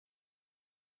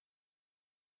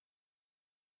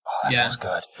Oh, that Yeah. feels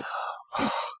good.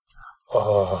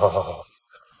 Oh.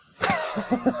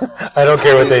 I don't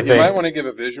care what they You think. might want to give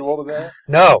a visual to that.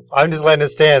 No, I'm just letting it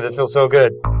stand. It feels so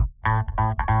good.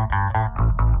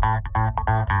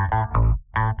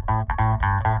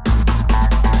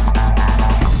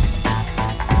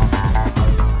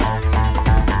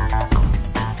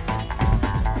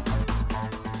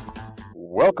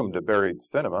 Welcome to Buried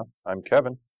Cinema. I'm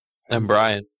Kevin. I'm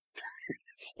Brian.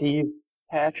 Steve.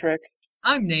 Patrick.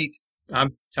 I'm Nate.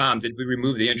 I'm Tom. Did we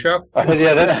remove the intro? I was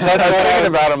Yeah, that's I was why thinking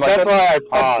about him. Like, That's why I that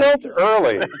paused. felt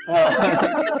early.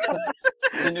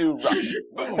 The new rush.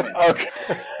 Boom. Okay.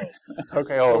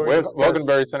 Okay. Where we discuss- Welcome to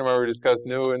Buried Cinema, where we discuss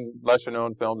new and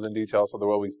lesser-known films in detail, so there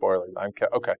will be spoilers.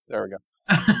 Okay. There we go.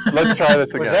 Let's try this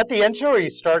again. Was that the intro, or are you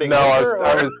starting No, I over,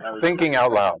 was or- thinking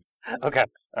out loud. Okay.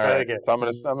 All Try it right. again. So I'm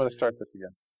gonna start this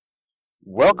again.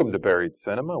 Welcome to Buried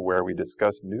Cinema, where we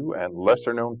discuss new and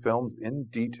lesser-known films in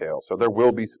detail. So there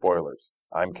will be spoilers.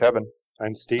 I'm Kevin.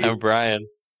 I'm Steve. I'm Brian.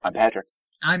 I'm Patrick.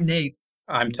 I'm Nate.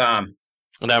 I'm Tom.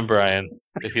 And I'm Brian,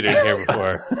 if you didn't hear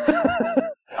before.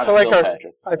 I'm feel like still our-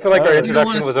 Patrick. I feel like our You don't introduction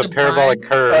wanna was a step parabolic by?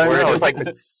 curve. I Where know, it it's just like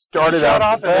it started shut out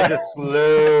off and then fast. just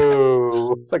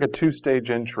slow. It's like a two-stage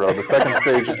intro. The second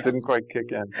stage just didn't quite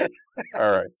kick in.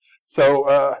 All right.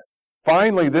 So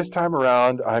finally, this time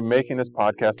around, I'm making this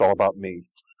podcast all about me.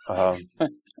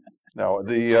 No,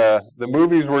 the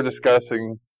movies we're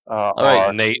discussing All right,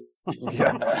 are... Nate.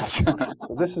 Yeah, that's true.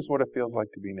 So this is what it feels like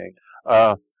to be Nate.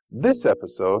 This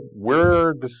episode,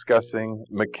 we're discussing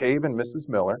McCabe and Mrs.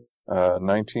 Miller,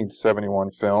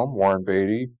 1971 film, Warren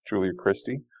Beatty, Julia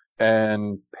Christie.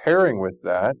 And pairing with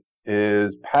that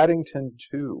is Paddington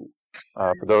 2.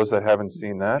 For those that haven't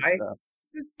seen that.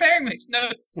 This pairing makes no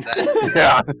sense.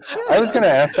 Yeah, I was going to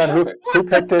ask that. Who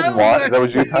picked it and why? That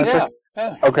was you, Patrick?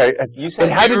 Yeah. Okay. You It said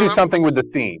had to do remember- something with the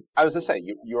theme. I was to say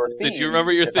your theme. Did you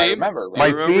remember your if I theme? remember. You My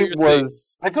Right? remember theme your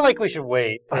was... I feel like we should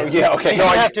wait. Oh, yeah. Okay. He No,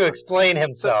 doesn't I- have to explain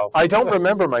himself. I don't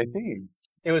remember my theme.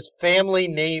 It was family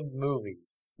named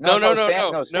movies. No. it's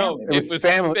family. It was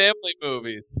family- family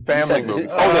movies. Family You said-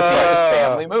 movies. Oh, that's right. It was Uh,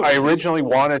 family movies. I originally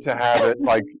wanted to have it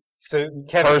like... So,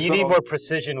 Kevin, Personal. you need more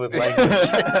precision with language.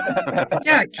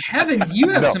 Yeah, Kevin, you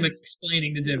have No. some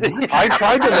explaining to do. I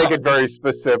tried to make it very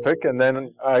specific, and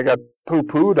then I got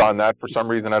poo-pooed on that for some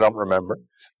reason I don't remember.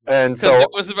 And Because so, it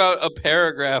was about a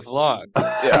paragraph long.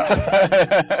 Yeah.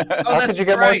 Oh, how that's could you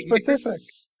get right. more specific?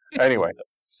 Anyway,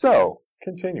 so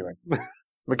continuing,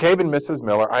 McCabe and Mrs.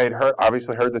 Miller. I had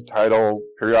obviously heard this title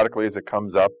periodically as it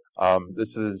comes up.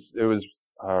 It was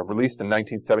released in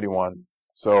 1971,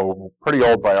 so pretty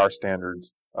old by our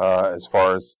standards as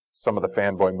far as some of the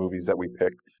fanboy movies that we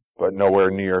picked, but nowhere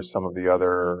near some of the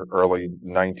other early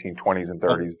 1920s and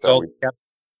 30s that we.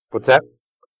 What's that?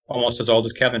 Almost as old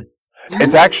as Kevin.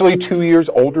 It's actually 2 years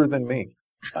older than me.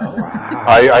 Oh, wow.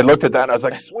 I looked at that and I was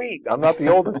like, sweet, I'm not the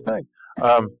oldest thing.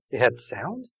 It had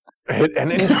sound?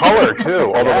 And in color,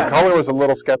 too, although Yeah. the color was a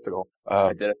little skeptical. I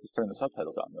did have to turn the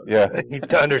subtitles on, though. Yeah.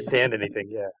 To understand anything,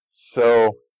 yeah.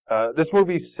 So this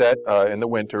movie's set in the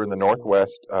winter in the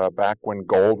Northwest, back when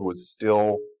gold was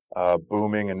still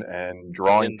booming and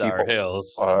drawing In our people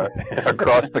hills.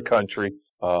 across the country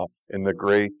in the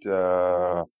great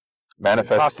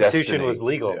manifest Prostitution destiny. was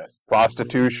legal. Yes.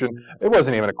 Prostitution. It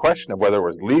wasn't even a question of whether it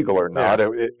was legal or not.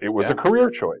 It was a career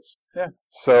choice. Yeah.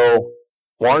 So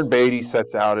Warren Beatty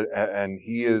sets out, and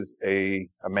he is a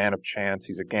man of chance.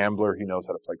 He's a gambler. He knows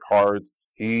how to play cards.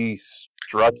 He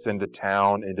struts into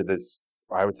town, into this,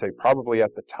 I would say probably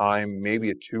at the time, maybe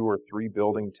a 2 or 3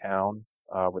 building town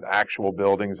with actual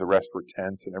buildings. The rest were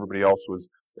tents, and everybody else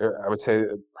was, I would say,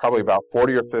 probably about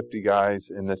 40 or 50 guys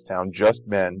in this town, just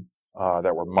men.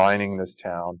 That were mining this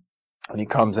town. And he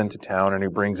comes into town and he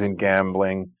brings in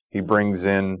gambling. He brings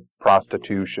in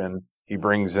prostitution. He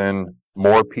brings in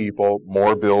more people,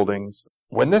 more buildings.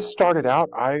 When this started out,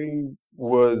 I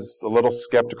was a little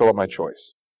skeptical of my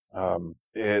choice.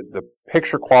 The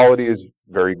picture quality is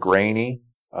very grainy.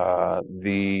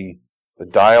 The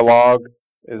dialogue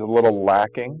is a little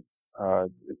lacking.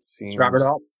 It seems. Robert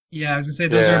Alt. Yeah, I was gonna say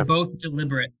those Yeah. are both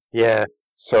deliberate. Yeah.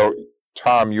 So,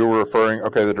 Tom, you were referring,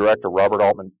 the director, Robert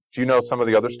Altman. Do you know some of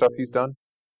the other stuff he's done?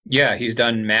 Yeah, he's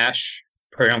done MASH,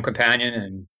 Prairie Home Companion,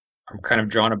 and I'm kind of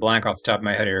drawing a blank off the top of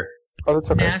my head here. Oh, that's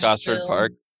okay. Nashville, Gosford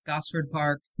Park. Gosford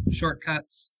Park,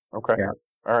 Shortcuts. Okay. Yeah.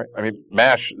 All right. I mean,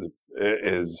 MASH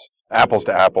is apples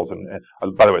to apples. And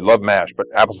by the way, love MASH, but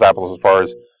apples to apples as far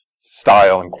as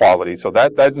style and quality. So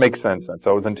that makes sense then.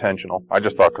 So it was intentional. I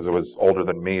just thought because it was older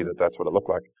than me that's what it looked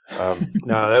like.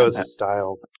 No, that was his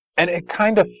style. And it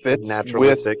kind of fits with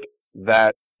Naturalistic.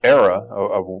 that era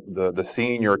of the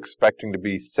scene you're expecting to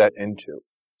be set into.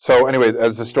 So anyway,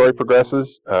 as the story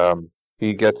progresses,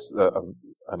 He gets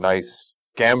a nice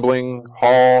gambling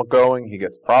hall going. He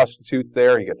gets prostitutes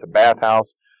there. He gets a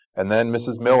bathhouse. And then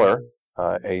Mrs. Miller,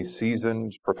 a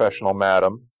seasoned professional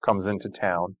madam, comes into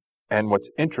town. And what's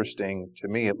interesting, to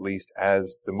me at least,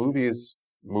 as the movie is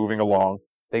moving along,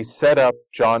 they set up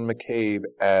John McCabe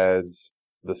as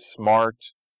the smart,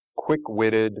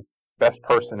 quick-witted, best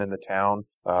person in the town.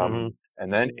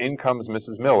 And then in comes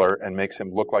Mrs. Miller and makes him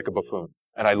look like a buffoon.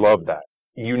 And I love that.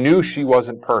 You knew she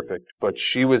wasn't perfect, but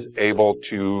she was able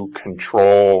to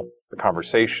control the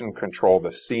conversation, control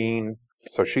the scene.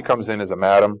 So she comes in as a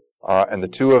madam, and the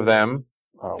two of them,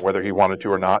 whether he wanted to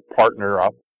or not, partner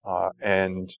up.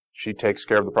 And she takes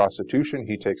care of the prostitution.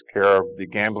 He takes care of the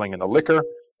gambling and the liquor.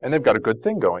 And they've got a good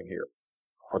thing going here.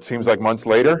 What seems like months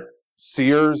later,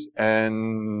 Sears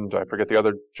and I forget the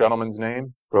other gentleman's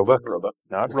name. Roebuck?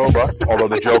 Not Roebuck, although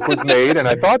the joke was made. And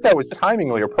I thought that was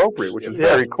timingly appropriate, which is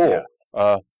very cool.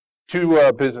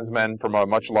 Two businessmen from a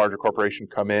much larger corporation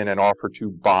come in and offer to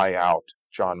buy out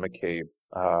John McCabe,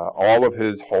 all of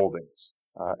his holdings.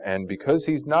 And because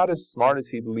he's not as smart as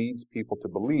he leads people to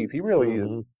believe, he really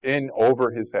is in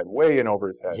over his head, way in over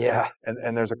his head. Yeah.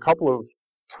 And there's a couple of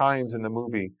times in the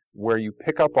movie where you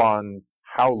pick up on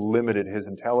how limited his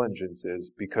intelligence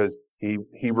is because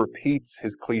he repeats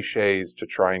his cliches to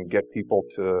try and get people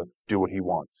to do what he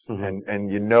wants.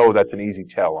 And you know that's an easy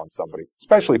tell on somebody,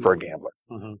 especially for a gambler.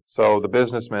 So the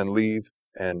businessmen leave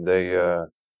and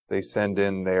they send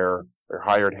in their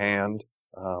hired hand,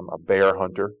 a bear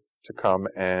hunter, to come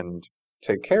and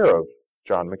take care of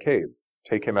John McCabe,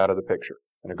 take him out of the picture.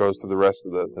 And it goes through the rest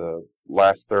of the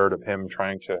last third of him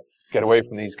trying to get away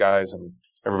from these guys, and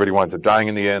everybody winds up dying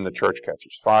in the end. The church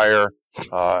catches fire,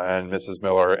 and Mrs.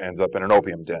 Miller ends up in an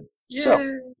opium den. Yay! So,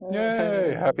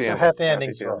 yay! Happy ending. Happy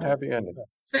endings for him. Happy ending.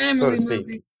 Family so to speak.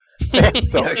 movie.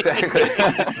 So Exactly.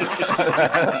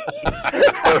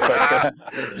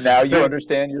 Perfect. Now you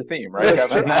understand your theme, right,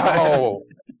 Kevin? Oh,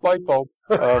 light bulb.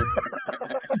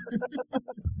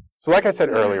 So, like I said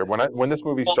earlier, when this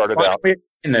movie started out,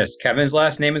 In this, Kevin's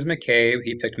last name is McCabe.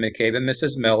 He picked McCabe and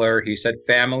Mrs. Miller. He said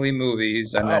family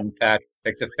movies, and then Patrick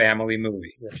picked a family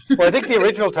movie. Well, I think the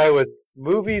original title was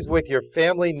movies with your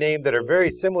family name that are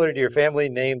very similar to your family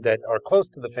name that are close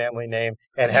to the family name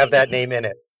and have that name in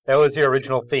it. That was the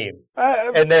original theme.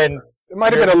 And then it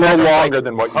might have been a little longer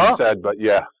than what you said, but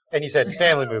yeah. And you said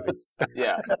family movies.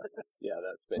 Yeah,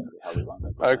 that's basically how we wound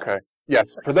up. Okay.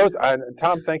 Yes. For those,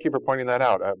 Tom, thank you for pointing that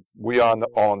out. We all on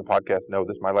the podcast know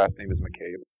this. My last name is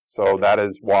McCabe, so that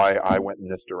is why I went in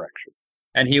this direction.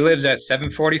 And he lives at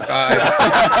 745.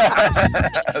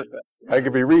 I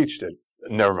could be reached.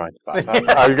 Never mind.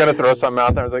 Are you going to throw something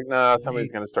out there? I was like, nah,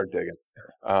 somebody's going to start digging.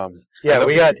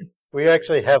 We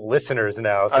actually have listeners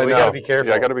now, so we got to be careful.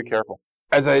 Yeah, I got to be careful.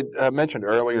 As I mentioned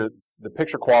earlier, the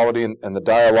picture quality and the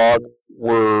dialogue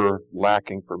were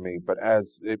lacking for me. But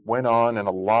as it went on and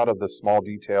a lot of the small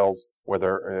details,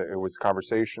 whether it was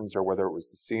conversations or whether it was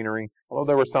the scenery, although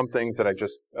there were some things that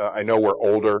I know were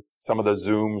older. Some of the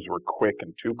zooms were quick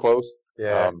and too close.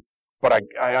 Yeah. But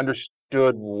I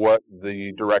understood what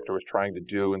the director was trying to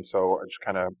do, and so I just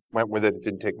kind of went with it. It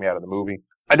didn't take me out of the movie.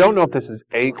 I don't know if this is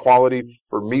A quality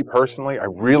for me personally. I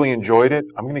really enjoyed it.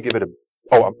 I'm going to give it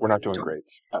we're not doing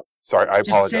grades. Sorry, I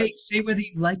apologize. Just say whether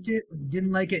you liked it or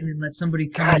didn't like it, and then let somebody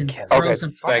come in and Ken, throw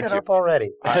some. thank fuck it you. up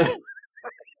already.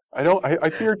 I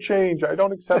fear change. I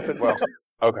don't accept it well.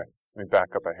 Okay, let me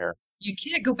back up a hair. You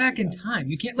can't go back in time.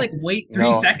 You can't wait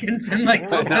 3 seconds and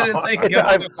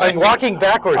I'm walking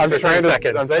backwards for 3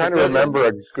 seconds. I'm trying to remember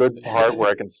a good part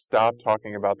where I can stop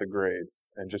talking about the grade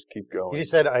and just keep going. You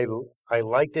said I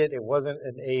liked it. It wasn't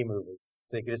an A movie.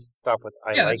 So you can just stop with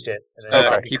I liked it, and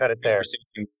then you Keep cut it there.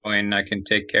 conversation going. I can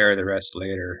take care of the rest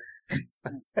later.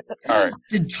 All right.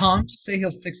 Did Tom just say he'll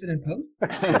fix it in post? All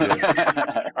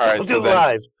right. We'll So do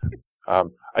then,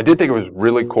 live. I did think it was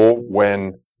really cool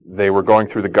when they were going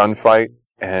through the gunfight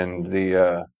and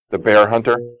the bear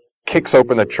hunter kicks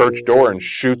open the church door and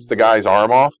shoots the guy's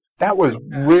arm off. That was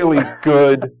really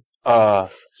good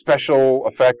special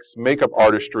effects, makeup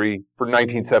artistry for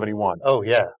 1971. Oh,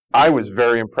 yeah. I was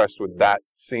very impressed with that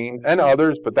scene and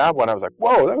others, but that one I was like,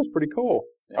 whoa, that was pretty cool.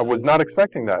 Yeah. I was not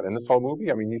expecting that in this whole movie.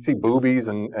 I mean, you see boobies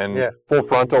and full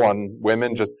frontal on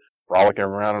women just frolicking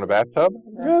around in a bathtub.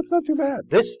 Yeah, it's not too bad.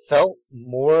 This felt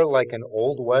more like an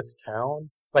Old West town,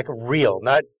 like a real,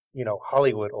 not,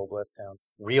 Hollywood Old West town,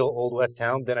 real Old West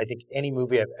town than I think any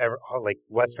movie I've ever, like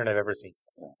Western I've ever seen.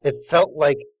 It felt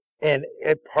like, and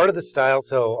part of the style,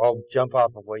 so I'll jump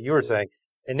off of what you were saying.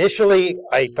 Initially,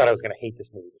 I thought I was going to hate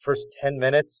this movie. The first 10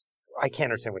 minutes, I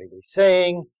can't understand what anybody's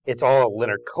saying. It's all a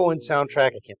Leonard Cohen soundtrack.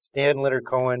 I can't stand Leonard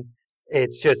Cohen.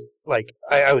 It's just like,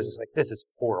 I was just like, this is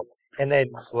horrible. And then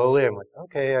slowly I'm like,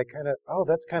 okay,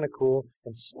 that's kind of cool.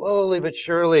 And slowly but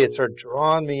surely it started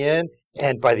drawing me in.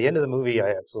 And by the end of the movie,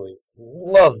 I absolutely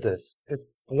love this. It's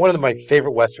one of my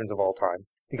favorite Westerns of all time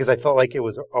because I felt like it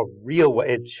was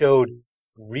it showed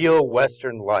real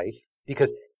Western life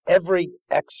because every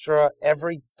extra,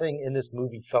 everything in this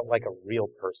movie felt like a real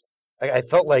person. I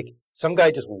felt like some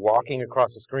guy just walking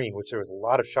across the screen, which there was a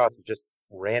lot of shots of just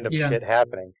random shit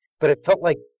happening, but it felt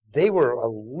like they were a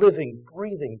living,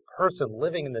 breathing person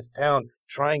living in this town,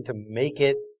 trying to make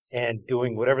it and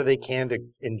doing whatever they can to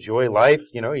enjoy life.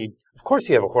 You know, of course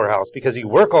you have a whorehouse because you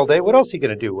work all day. What else are you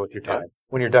going to do with your time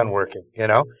when you're done working, you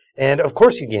know? And of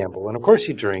course you gamble, and of course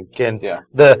you drink. And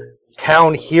the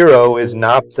town hero is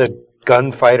not the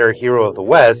gunfighter hero of the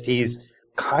West. He's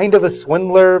kind of a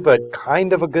swindler, but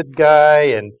kind of a good guy,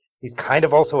 and he's kind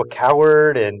of also a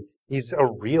coward, and he's a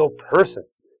real person.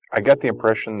 I get the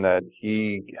impression that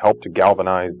he helped to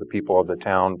galvanize the people of the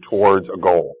town towards a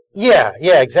goal. Yeah,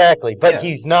 exactly. But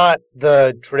he's not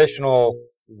the traditional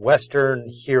Western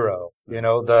hero, you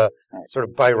know, the sort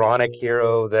of Byronic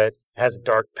hero that has a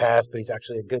dark past, but he's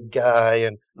actually a good guy.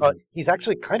 And he's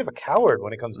actually kind of a coward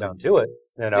when it comes down to it,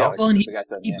 you know. Yeah, well, and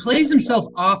he plays himself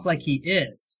off like he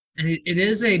is. And it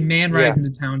is a man rides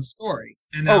into town story.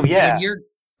 And what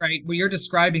you're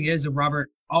describing is a Robert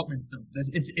Altman film.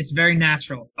 It's very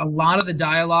natural. A lot of the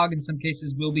dialogue in some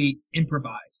cases will be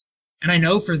improvised. And I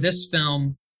know for this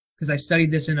film, because I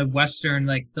studied this in a Western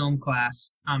film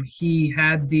class, he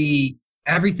had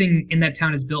everything in that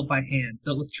town is built by hand,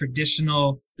 built with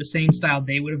the same style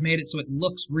they would have made it, so it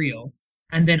looks real.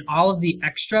 And then all of the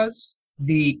extras,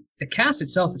 the cast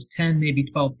itself is 10, maybe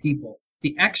 12 people.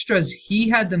 The extras, he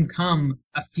had them come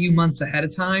a few months ahead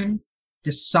of time,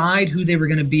 decide who they were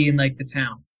going to be in the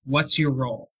town. What's your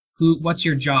role? What's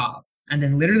your job? And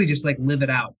then literally just live it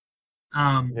out.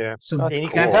 So and you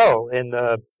can tell in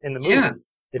the movie. Yeah,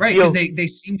 right. Because they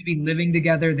seem to be living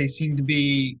together. They seem to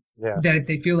be that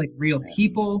they feel like real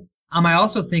people. I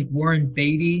also think Warren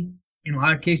Beatty, in a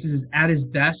lot of cases, is at his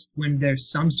best when there's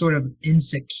some sort of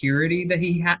insecurity that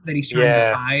he's trying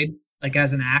to hide,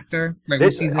 as an actor. Right?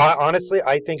 Honestly,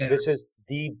 I think this is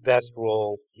the best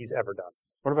role he's ever done.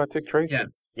 What about Dick Tracy?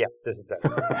 Yeah, this is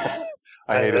better.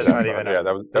 I hated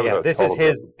that. This is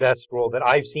his best role that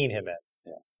I've seen him in.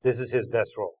 Yeah. This is his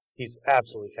best role. He's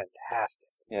absolutely fantastic.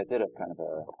 Yeah, it did a kind of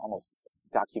almost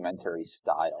documentary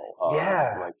style of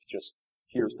just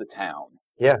here's the town.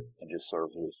 Yeah. And just sort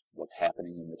of what's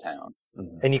happening in the town.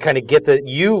 Mm-hmm. And you kind of get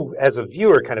you as a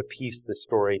viewer kind of piece the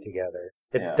story together.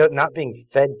 It's not being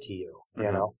fed to you,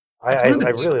 you know? I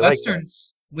really like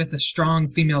Westerns with a strong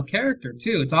female character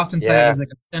too. It's often cited as a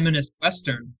feminist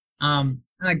Western. I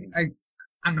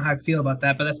don't know how I feel about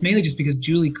that, but that's mainly just because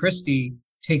Julie Christie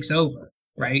takes over,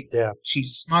 right? Yeah.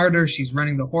 She's smarter. She's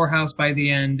running the whorehouse by the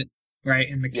end, right?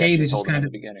 And McCabe is just kind of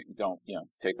at the beginning, don't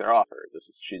take their offer.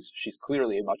 She's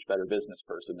clearly a much better business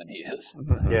person than he is.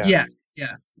 Yeah.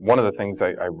 One of the things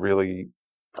I really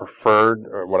preferred,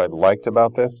 or what I liked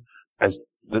about this, as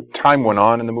the time went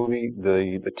on in the movie,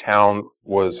 the town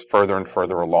was further and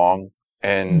further along,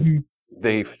 and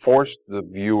they forced the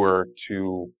viewer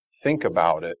to think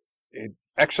about it. It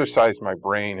exercised my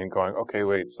brain in going, okay,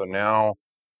 wait, so now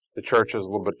the church is a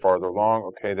little bit farther along.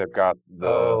 Okay, they've got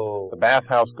the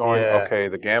bathhouse going. Yeah. Okay,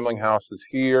 the gambling house is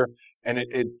here, and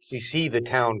it's you see the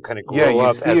town kind of grow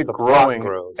up see as it the growing,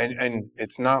 plot grows. And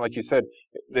it's not like you said.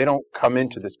 They don't come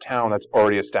into this town that's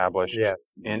already established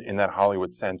in that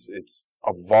Hollywood sense. It's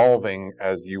evolving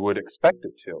as you would expect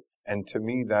it to, and to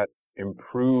me that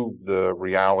improved the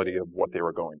reality of what they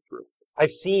were going through.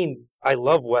 I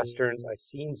love Westerns. I've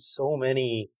seen so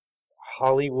many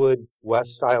Hollywood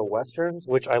West-style Westerns,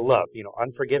 which I love.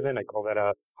 Unforgiven, I call that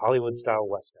a Hollywood-style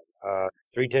Western.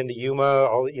 3:10 to Yuma,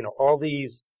 all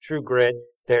these True Grit,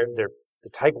 they're the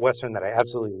type of Western that I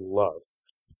absolutely love.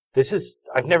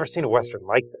 I've never seen a Western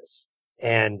like this,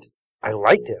 and I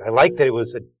liked it. I liked that it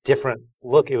was a different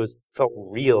look. It felt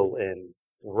real and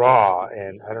raw,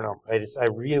 and I don't know. I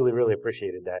really, really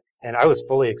appreciated that, and I was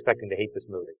fully expecting to hate this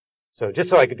movie. So just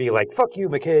so I could be like, "Fuck you,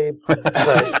 McCabe," but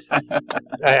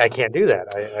I can't do that.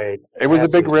 It was a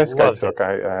big risk I took.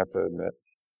 I have to admit.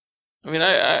 I mean,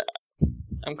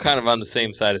 I'm kind of on the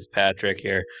same side as Patrick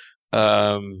here,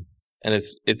 and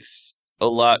it's a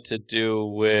lot to do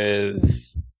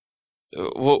with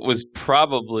what was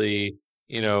probably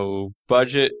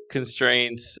budget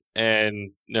constraints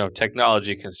and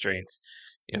technology constraints,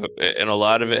 and a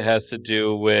lot of it has to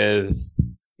do with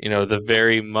the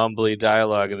very mumbly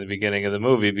dialogue in the beginning of the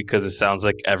movie because it sounds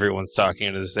like everyone's talking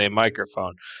into the same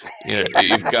microphone.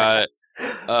 You've got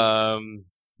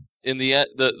in the end,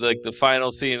 the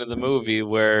final scene of the movie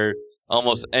where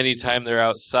almost any time they're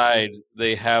outside,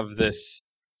 they have this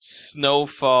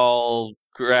snowfall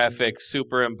graphic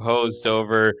superimposed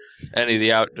over any of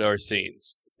the outdoor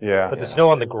scenes. Yeah. But the snow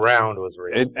on the ground was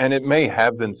real. It may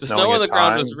have been snowing. The snow on the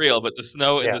ground times. was real, but the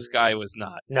snow in the sky was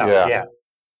not. No, yeah.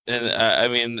 And I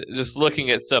mean, just looking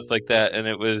at stuff like that, and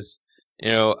it was,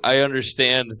 I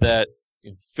understand that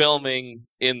filming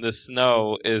in the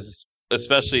snow is,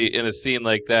 especially in a scene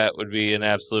like that, would be an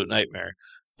absolute nightmare.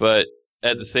 But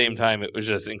at the same time, it was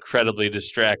just incredibly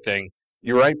distracting.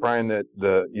 You're right, Brian, that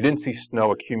you didn't see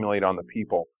snow accumulate on the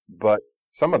people, but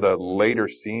some of the later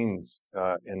scenes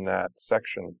in that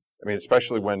section, I mean,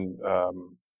 especially when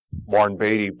Warren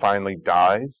Beatty finally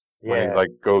dies, when he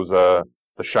goes The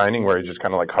Shining, where he's just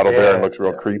kind of huddled there and looks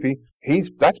real creepy.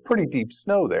 That's pretty deep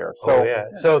snow there. So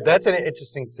so that's an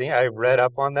interesting scene. I read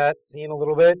up on that scene a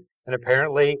little bit, and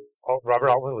apparently Robert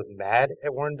Altman was mad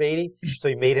at Warren Beatty, so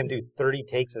he made him do 30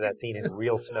 takes of that scene in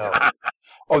real snow.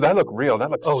 Oh, that looked real. That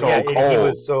looked so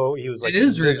cold. He was it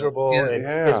is miserable. Real.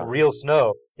 And it's real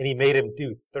snow, and he made him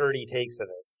do 30 takes of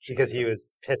it because he was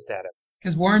pissed at him.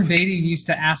 Because Warren Beatty used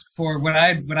to ask for what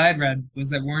I'd read was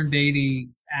that Warren Beatty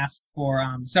asked for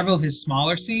several of his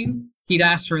smaller scenes. He'd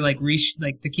asked for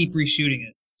to keep reshooting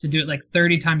it, to do it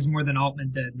 30 times more than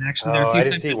Altman did. And actually, there are a few I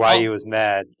didn't see why he was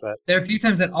mad, but there are a few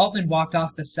times that Altman walked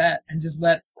off the set and just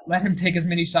let him take as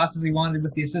many shots as he wanted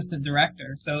with the assistant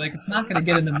director. So it's not going to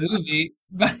get in the movie,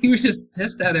 but he was just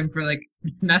pissed at him for trying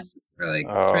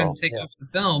to take off the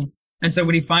film. And so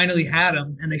when he finally had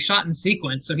him, and they shot in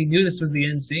sequence, so he knew this was the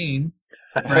end scene,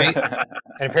 right?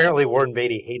 And apparently Warren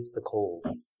Beatty hates the cold.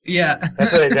 Yeah,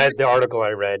 that's what the article I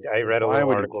read. I read a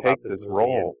little article about this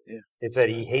role. It said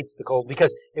he hates the cold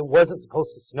because it wasn't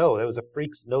supposed to snow. There was a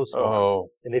freak snowstorm,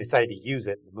 and they decided to use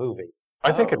it in the movie.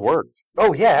 I think it worked.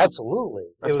 Oh yeah, absolutely.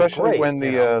 Especially when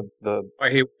he wears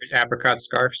apricot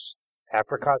scarves.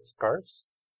 Apricot scarves?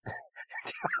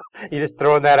 You just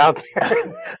throwing that out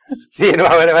there? Seeing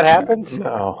what happens?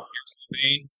 No.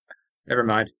 Never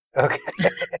mind. Okay.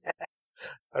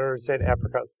 I don't understand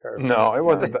apricot scarves. No, it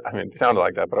wasn't. It sounded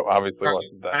like that, but it obviously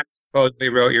wasn't that. Supposedly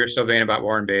wrote "You're So Vain" about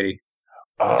Warren Beatty.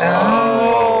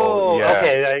 Oh, yes.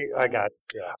 Okay, I got.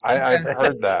 Yeah, I've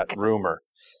heard that rumor.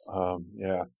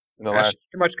 Yeah, in the last.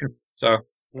 Too much. So.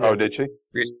 Oh, did she?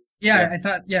 Yeah, I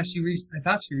thought. Yeah, I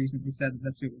thought she recently said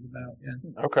that's what it was about.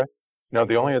 Yeah. Okay. Now,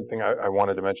 the only other thing I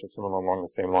wanted to mention, something along the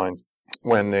same lines,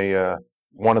 when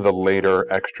one of the later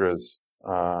extras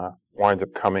winds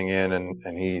up coming in,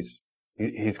 and he's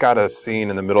got a scene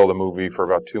in the middle of the movie for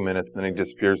about 2 minutes, and then he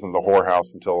disappears in the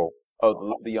whorehouse until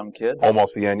the young kid,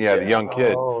 almost the end. Yeah, the young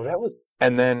kid. Oh, that was.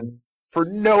 And then for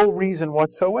no reason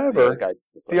whatsoever,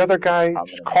 the other guy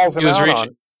calls him out.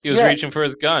 He was reaching for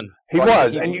his gun. He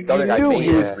was, and you knew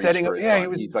he was setting up. Yeah, he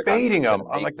was baiting him.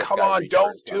 I'm like, come on,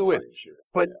 don't do it.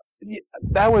 But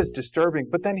that was disturbing.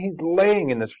 But then he's laying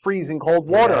in this freezing cold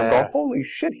water. I'm going, holy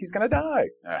shit, he's gonna die.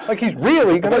 Like he's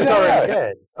really gonna die.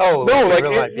 Dead. Oh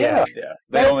no, yeah.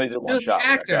 They only did one shot.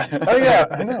 Actor. Oh yeah,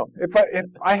 I know. If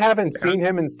I haven't seen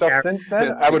him in stuff since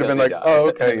then, I would have been like, oh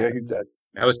okay, yeah, he's dead.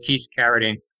 That was Keith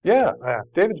Carradine. Yeah,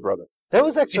 David's brother. That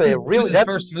was actually his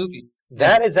first movie.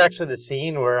 That is actually the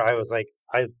scene where I was like,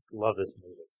 I love this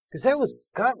movie. Because that was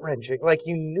gut-wrenching.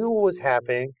 You knew what was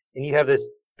happening, and you have this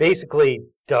basically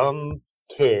dumb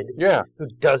kid who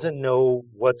doesn't know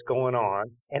what's going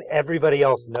on, and everybody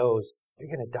else knows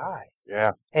you're going to die.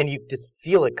 Yeah. And you just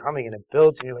feel it coming, and it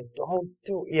builds, and you're like, don't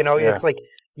do it. It's like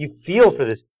you feel for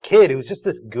this kid who's just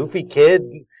this goofy kid.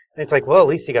 And it's like, well, at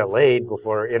least he got laid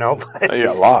before, But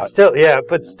a lot. Still,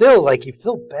 but still, you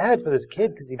feel bad for this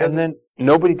kid because he doesn't. And then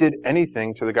nobody did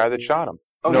anything to the guy that shot him.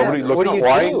 Nobody looked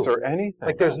twice or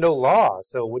anything. There's no law,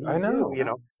 so what do you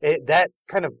do? That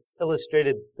kind of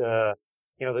illustrated the,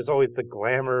 there's always the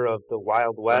glamour of the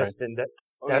Wild West, and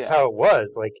that's how it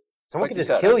was. Someone could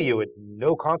just kill you with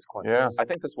no consequences. Yeah. I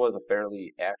think this was a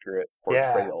fairly accurate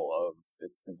portrayal of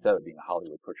it, instead of being a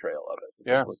Hollywood portrayal of it.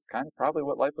 It was kind of probably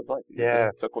what life was like. You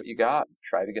just took what you got,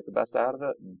 tried to get the best out of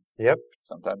it. And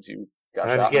sometimes you got shot.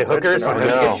 Sometimes you get hookers,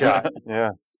 sometimes you get shot.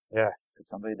 Yeah. Yeah. Because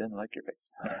somebody didn't like your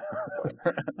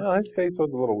face. Well, his face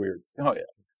was a little weird. Oh, yeah.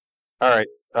 All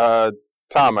right.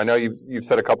 Tom, I know you've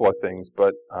said a couple of things,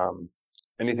 but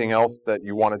anything else that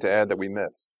you wanted to add that we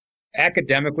missed?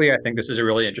 Academically, I think this is a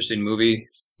really interesting movie,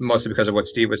 mostly because of what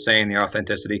Steve was saying, the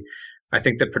authenticity. I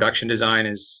think the production design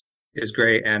is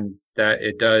great, and that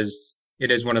it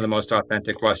is one of the most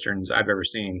authentic Westerns I've ever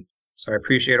seen. So I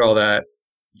appreciate all that.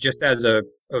 Just as a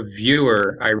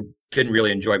viewer, I didn't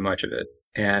really enjoy much of it.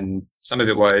 And some of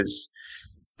it was,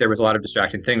 there was a lot of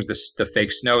distracting things. The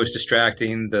fake snow is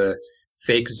distracting. The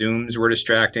fake zooms were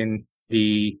distracting.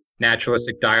 The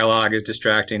naturalistic dialogue is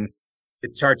distracting.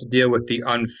 it's hard to deal with the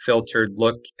unfiltered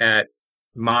look at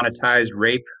monetized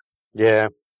rape. Yeah.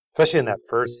 Especially in that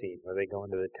first scene where they go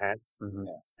into the tent,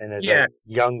 and there's a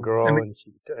young girl, and she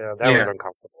that was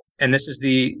uncomfortable. And this was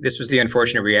the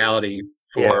unfortunate reality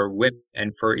for women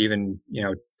and for even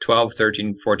 12,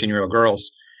 13, 14-year-old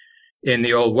girls in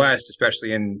the Old West,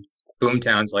 especially in boom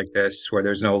towns like this where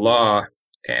there's no law.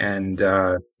 And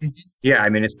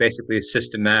it's basically a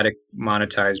systematic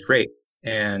monetized rape,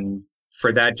 and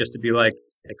for that just to be like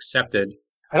accepted.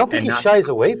 I don't think he shies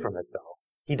away from it though.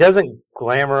 He doesn't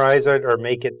glamorize it or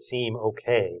make it seem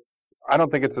okay. I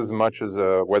don't think it's as much as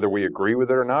whether we agree with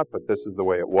it or not, but this is the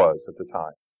way it was at the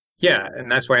time. Yeah,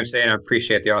 and that's why I'm saying I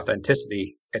appreciate the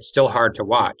authenticity. It's still hard to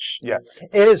watch. Yes,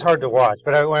 it is hard to watch.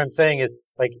 But what I'm saying is,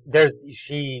 like,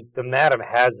 the madam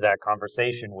has that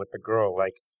conversation with the girl,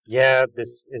 like, yeah,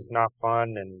 this is not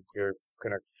fun, and you're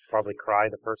going to probably cry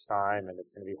the first time, and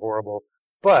it's going to be horrible.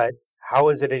 But how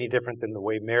is it any different than the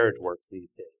way marriage works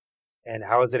these days? And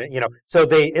how is it, so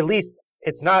they, at least,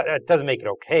 it doesn't make it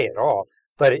okay at all,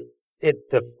 but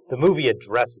the movie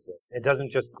addresses it. It doesn't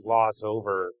just gloss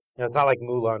over, it's not like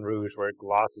Moulin Rouge where it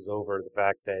glosses over the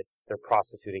fact that they're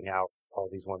prostituting out all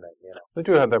these women, They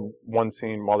do have that one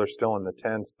scene while they're still in the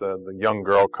tents, the young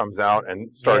girl comes out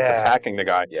and starts attacking the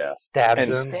guy. Yeah. Stabs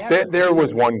him. There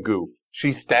was one goof.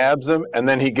 She stabs him, and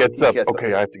then he gets up.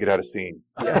 Okay, I have to get out of scene.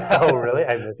 Yeah. Oh, really?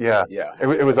 I missed that. Yeah.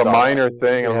 It was a minor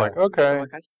thing. Yeah. I'm like, okay.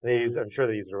 I'm sure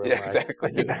they use the real life.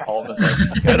 Exactly.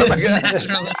 It's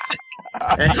naturalistic.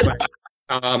 Anyway,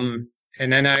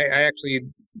 and then I actually,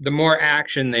 the more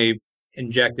action they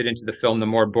injected into the film, the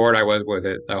more bored I was with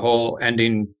it. The whole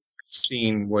ending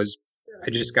scene I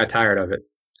just got tired of it.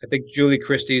 I think Julie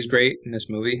Christie is great in this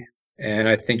movie, and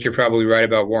I think you're probably right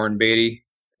about Warren Beatty,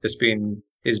 this being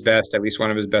his best, at least one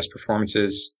of his best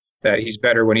performances, that he's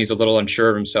better when he's a little unsure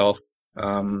of himself.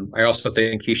 I also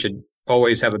think he should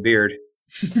always have a beard.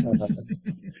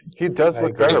 He does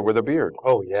look better with a beard.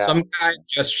 Oh, yeah. Some guy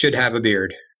just should have a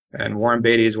beard, and Warren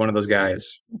Beatty is one of those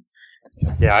guys.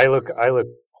 Yeah, I look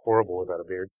horrible without a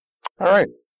beard. All right.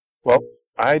 Well,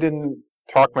 I didn't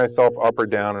talk myself up or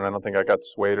down, and I don't think I got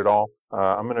swayed at all.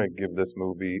 I'm going to give this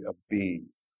movie a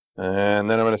B. And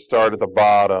then I'm going to start at the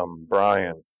bottom.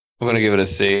 Brian. I'm going to give it a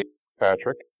C.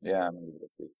 Patrick. Yeah, I'm going to give it a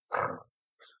C.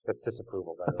 That's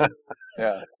disapproval, by the way.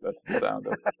 Yeah, that's the sound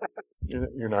of it.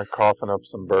 You're not coughing up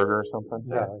some burger or something?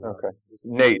 No. Okay.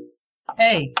 Nate.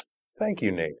 Hey. Thank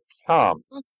you, Nate. Tom.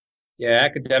 Yeah,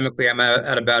 academically, I'm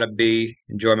at about a B.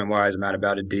 Enjoyment-wise, I'm at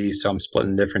about a D, so I'm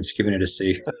splitting the difference, giving it a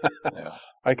C. Yeah.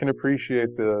 I can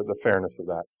appreciate the fairness of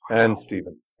that. And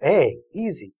Stephen. A,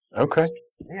 easy. Okay.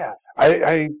 Yeah.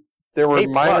 There were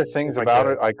minor things about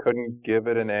it. I couldn't give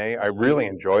it an A. I really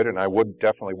enjoyed it, and I would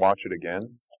definitely watch it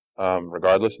again,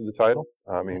 regardless of the title.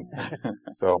 I mean,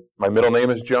 so my middle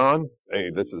name is John. Hey,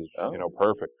 this is,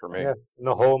 perfect for me. Yeah. In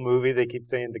the whole movie, they keep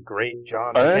saying the great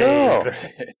John I know.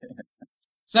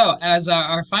 So, as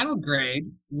our final grade,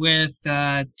 with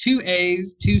 2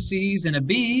 A's, 2 C's, and a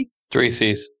B. 3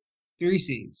 C's. 3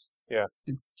 C's. Yeah.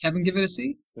 Did Kevin give it a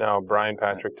C? No, Brian,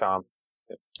 Patrick, Tom.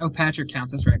 Oh, Patrick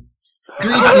counts. That's right.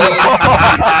 3 C's.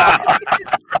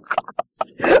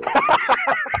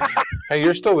 Hey,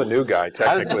 you're still the new guy,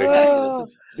 technically.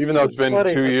 Even though it's been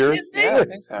 2 years.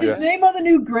 His name on the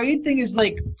new grade thing is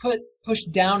like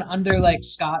pushed down under like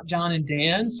Scott, John, and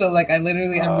Dan. So like I'm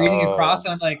reading across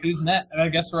and I'm like, who's next? I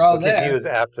guess we're all there. Because he was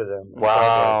after them.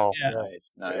 Wow. Yeah.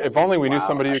 Nice. If only we knew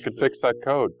somebody who could fix that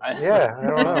code. Yeah, I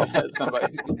don't know.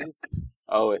 Somebody.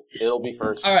 Oh, it'll be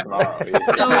first tomorrow.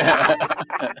 So,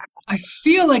 I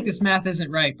feel like this math isn't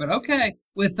right, but okay.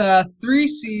 With 3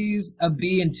 C's, a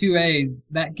B, and 2 A's,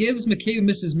 that gives McCabe and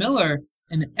Mrs. Miller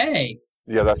an A.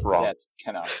 Yeah, that's wrong.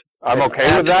 I'm it's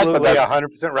okay with that, but that's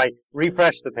 100% right.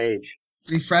 Refresh the page.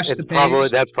 Refresh the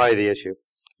page. That's probably the issue.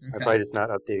 Okay. I'm probably just not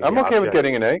updating. I'm okay with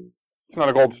getting an A. It's not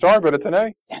a gold star, but it's an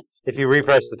A. If you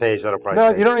refresh the page, that'll probably.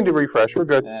 No, you don't need to refresh. We're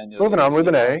good. Moving on with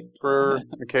an A for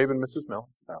McCabe and Mrs. Miller.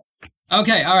 No.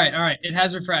 Okay, all right. It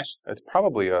has refreshed. It's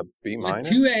probably a B minus.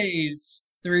 2 A's,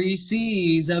 3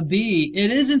 C's, a B.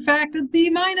 It is in fact a B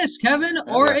minus, Kevin,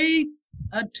 or a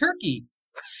turkey.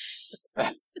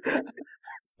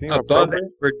 Above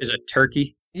average is a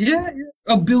turkey. Yeah.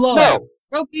 Oh, below. No.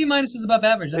 Well, B minus is above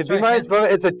average. That's right. B minus,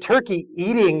 it's a turkey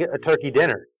eating a turkey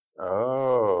dinner.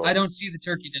 Oh. I don't see the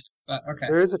turkey dinner, but okay.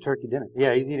 There is a turkey dinner.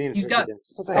 Yeah, he's eating a turkey dinner.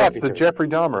 That's the Jeffrey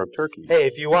Dahmer of turkeys. Hey,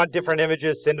 if you want different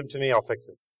images, send them to me. I'll fix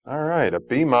it. All right, a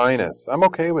B minus. I'm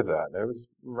okay with that. It was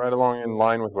right along in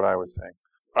line with what I was saying.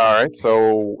 All right,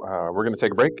 so we're going to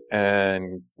take a break,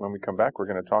 and when we come back, we're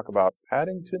going to talk about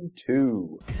Paddington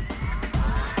 2.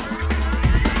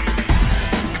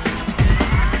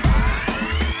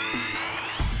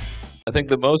 I think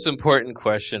the most important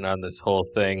question on this whole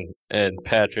thing, and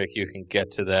Patrick, you can get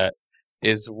to that,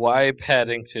 is why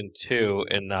Paddington 2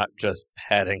 and not just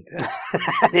Paddington?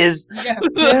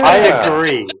 I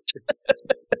agree.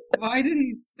 Why did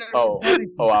he start? I'll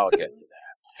get to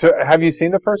that. So, have you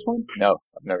seen the first one? No,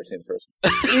 I've never seen the first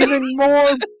one. Even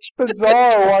more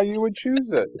bizarre why you would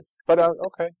choose it. But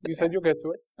okay, you said you'll get to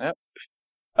it. Yep.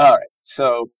 All right.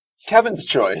 So Kevin's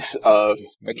choice of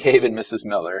McCabe and Mrs.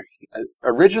 Miller.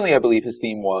 Originally, I believe his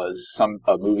theme was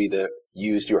a movie that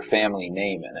used your family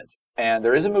name in it. And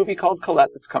there is a movie called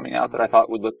Colette that's coming out that I thought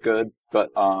would look good, but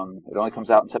it only comes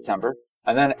out in September.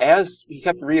 And then as he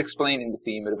kept re-explaining the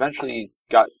theme, it eventually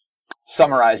got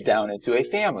summarized down into a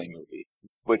family movie,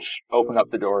 which opened up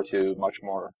the door to much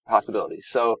more possibilities.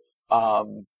 So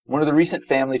one of the recent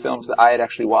family films that I had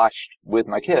actually watched with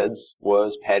my kids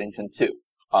was Paddington 2.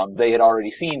 They had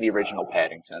already seen the original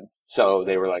Paddington, so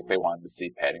they were like, they wanted to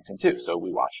see Paddington 2, so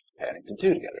we watched Paddington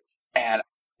 2 together. And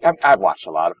I've watched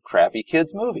a lot of crappy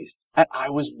kids' movies, and I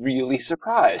was really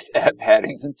surprised at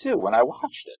Paddington 2 when I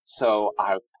watched it. So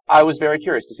I was very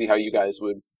curious to see how you guys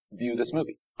would view this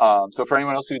movie. So for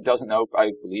anyone else who doesn't know,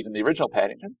 I believe in the original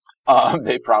Paddington.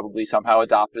 They probably somehow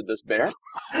adopted this bear.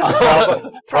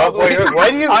 Probably. Why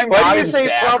do you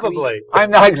say probably? I'm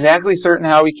not exactly certain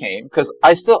how he came, because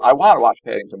I want to watch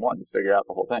Paddington 1 to figure out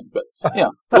the whole thing. But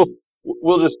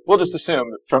we'll just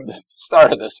assume from the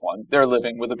start of this one, they're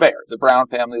living with a bear. The Brown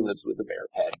family lives with the bear,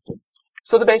 Paddington.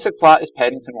 So the basic plot is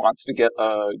Paddington wants to get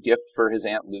a gift for his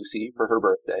Aunt Lucy for her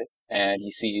birthday, and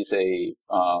he sees a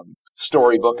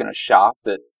storybook in a shop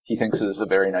that he thinks is a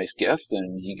very nice gift,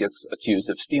 and he gets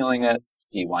accused of stealing it.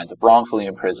 He winds up wrongfully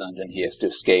imprisoned, and he has to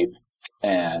escape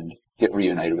and get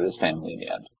reunited with his family in the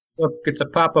end. Look, it's a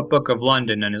pop-up book of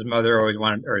London, and his mother always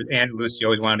wanted, or Aunt Lucy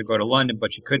always wanted to go to London,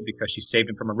 but she couldn't because she saved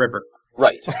him from a river.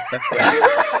 Right.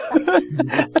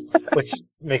 Which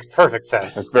makes perfect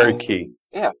sense. That's very key.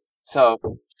 Yeah. So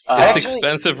it's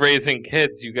expensive raising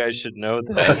kids. You guys should know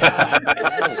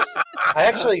that. I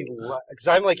actually, because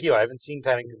I'm like you, I haven't seen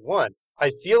Paddington 1. I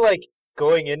feel like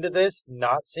going into this,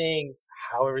 not seeing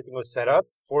how everything was set up,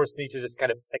 forced me to just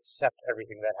kind of accept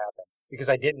everything that happened. Because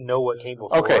I didn't know what came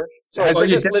before. Okay. So I was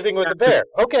just living with a bear.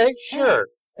 Okay, sure.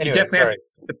 Anyway, you definitely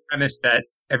have the premise that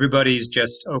everybody's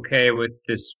just okay with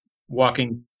this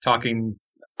walking, talking,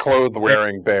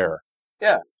 clothes-wearing bear.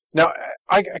 Yeah. Now,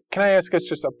 can I ask us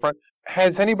just up front,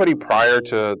 has anybody prior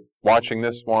to watching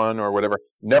this one or whatever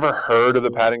never heard of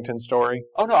the Paddington story?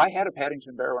 Oh, no, I had a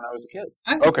Paddington bear when I was a kid.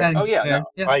 Okay. Oh, yeah. No.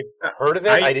 Yeah. I've heard of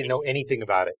it. I didn't know anything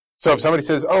about it. So if somebody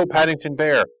says, oh, Paddington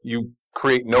Bear, you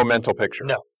create no mental picture?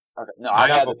 No. Okay. No, I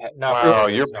had wow,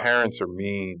 your parents are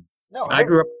mean. No, I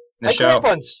grew up in the show. I grew up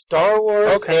on Star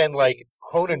Wars and like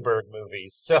Cronenberg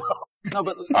movies. So no,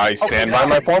 but I stand by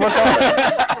my former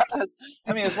comment.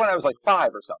 I mean, it's when I was like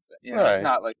 5 or something. You know, It's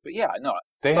not like, but yeah, no.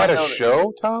 They had a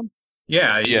show, Tom?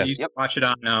 Yeah, you used to watch it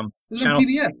on it was on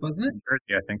PBS, wasn't it?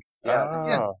 Jersey, I think.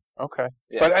 Yeah. Okay.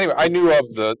 Yeah. But anyway, I knew of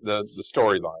the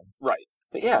storyline. Right.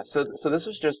 But yeah, so this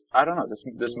was just, I don't know,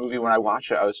 this movie, when I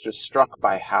watched it, I was just struck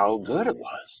by how good it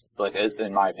was. Like,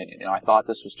 in my opinion, I thought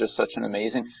this was just such an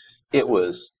amazing, it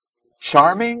was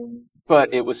charming,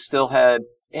 but it was still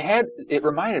it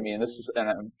reminded me, and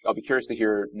I'll be curious to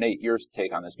hear, Nate, your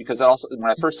take on this, because also, when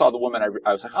I first saw the woman,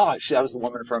 I was like, oh, that was the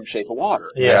woman from Shape of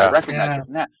Water. Yeah. I recognized her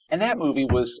from that. And that movie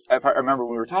was, if I remember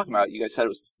when we were talking about it, you guys said it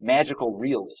was magical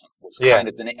realism was kind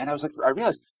of the name. And I was like, I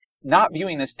realized, not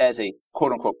viewing this as a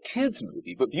quote-unquote kids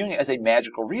movie, but viewing it as a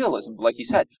magical realism. Like you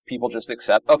said, people just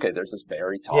accept, okay, there's this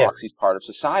bear, he talks, he's part of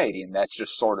society, and that's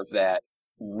just sort of that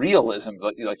realism.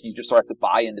 Like you just sort of have to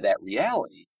buy into that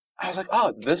reality. I was like,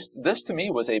 oh, this to me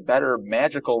was a better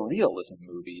magical realism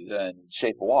movie than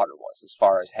Shape of Water was, as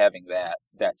far as having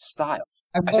that style.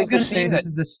 I was going to say this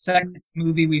is the second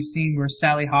movie we've seen where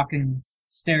Sally Hawkins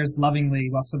stares lovingly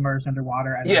while submerged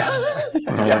underwater.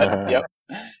 Yep,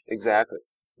 exactly.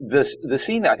 The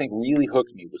scene that I think really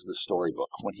hooked me was the storybook.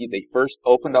 When they first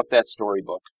opened up that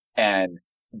storybook, and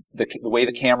the way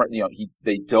the camera,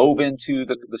 they dove into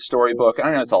the storybook. I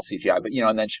don't know, it's all CGI, but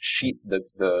and then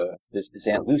this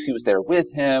Aunt Lucy was there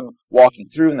with him, walking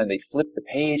through, and then they flipped the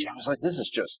page. I was like,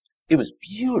 it was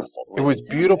beautiful. It was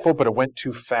beautiful, but it went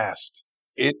too fast.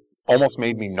 It almost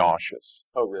made me nauseous.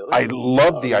 Oh, really? I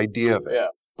love the idea of it. Yeah.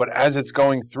 But as it's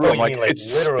going through, I'm like, it's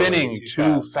spinning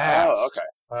too fast. Oh, okay.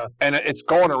 And it's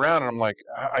going around, and I'm like,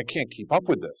 I can't keep up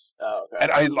with this. Oh, okay.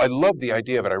 And I love the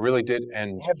idea of it. I really did.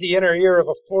 And I have the inner ear of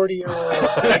a 40-year-old.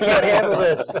 I can't handle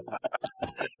this.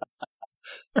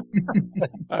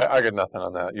 I got nothing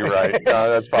on that. You're right.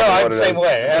 That's probably what it is. I'm the same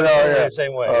way. Absolutely the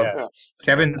same way.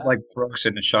 Kevin's like Brooks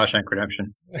in The Shawshank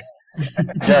Redemption.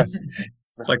 Yes.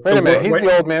 It's like, wait a minute, he's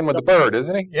the old man with the bird,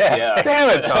 isn't he? Yeah.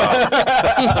 Damn it, Tom.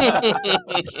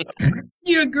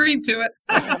 You agreed to it.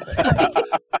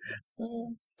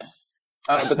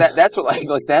 But that's what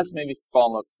like that's made me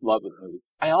fall in love with the movie.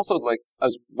 I also I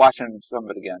was watching some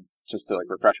of it again just to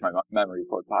refresh my memory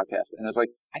for the podcast, and I was like,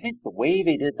 I think the way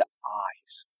they did the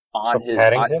eyes on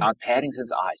on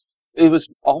Paddington's eyes, it was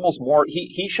almost more.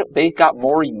 They got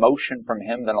more emotion from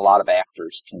him than a lot of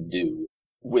actors can do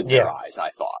with their eyes.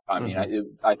 I thought. I mean,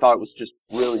 I thought it was just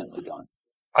brilliantly done.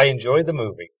 I enjoyed the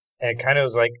movie, and it kind of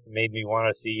was made me want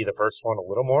to see the first one a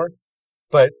little more.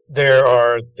 But there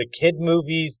are the kid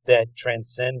movies that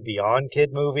transcend beyond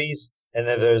kid movies, and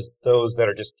then there's those that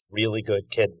are just really good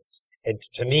kid movies. And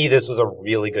to me, this was a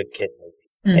really good kid movie.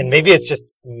 And maybe it's just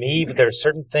me, but there are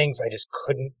certain things I just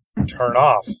couldn't turn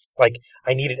off.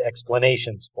 I needed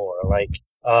explanations for,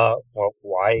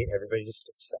 why everybody just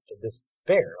accepted this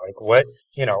bear.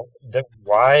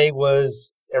 Why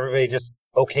was everybody just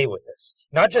okay with this?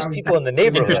 Not just people in the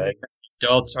neighborhood.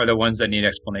 Adults are the ones that need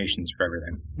explanations for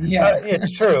everything. Yeah,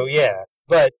 it's true. Yeah,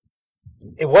 but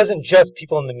it wasn't just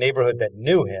people in the neighborhood that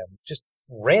knew him. Just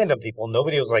random people.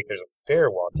 Nobody was like, "There's a bear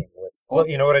walking with." Well,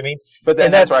 you know what I mean? But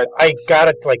that's right. I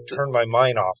gotta turn my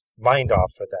mind off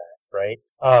for that. Right?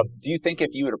 Do you think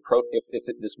if you would approach, if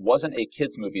this wasn't a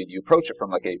kids movie and you approach it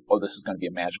from this is going to be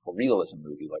a magical realism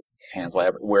movie like Pan's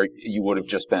Labyrinth, where you would have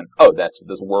just been, that's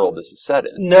this world this is set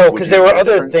in? No, because there were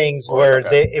other things where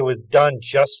it was done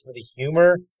just for the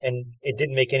humor, and it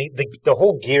didn't make any. The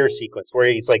whole gear sequence where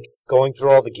he's going through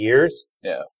all the gears.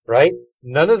 Yeah. Right.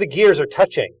 None of the gears are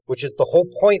touching, which is the whole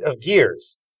point of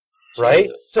gears. Right.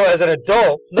 Jesus. So as an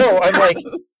adult, I'm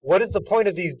what is the point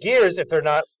of these gears if they're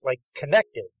not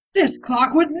connected? This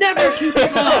clock would never keep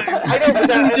time. I know, but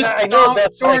I know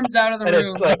that storms out of the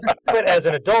room. But as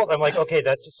an adult, I'm okay,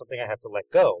 that's just something I have to let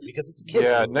go because it's a kid's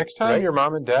movie, next time your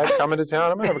mom and dad come into town,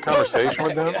 I'm gonna have a conversation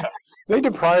with them. They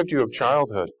deprived you of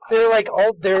childhood. They're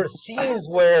there are scenes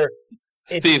where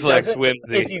Steve likes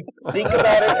whimsy. If you think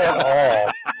about it at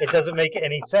all, it doesn't make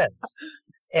any sense.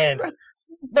 And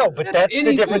no, but that's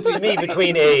the difference to me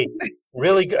between a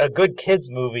good kids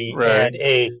movie and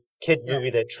a kids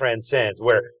movie that transcends,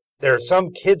 where there are some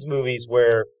kids movies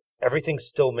where everything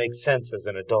still makes sense as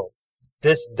an adult.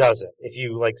 This doesn't. If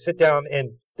you sit down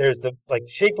and there's the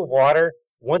Shape of Water,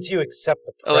 once you accept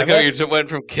the premise. I like how you went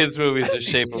from kids movies to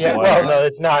Shape of Water. Well, no,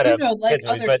 it's not kids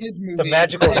movies, but the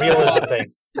magical realism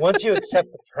thing. Once you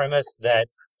accept the premise that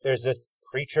there's this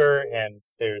creature and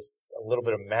there's a little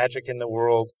bit of magic in the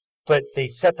world, but they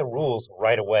set the rules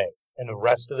right away, and the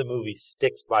rest of the movie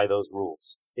sticks by those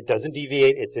rules. It doesn't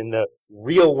deviate. It's in the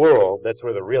real world. That's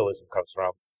where the realism comes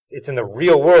from. It's in the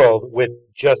real world with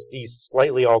just these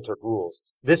slightly altered rules.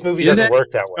 This movie doesn't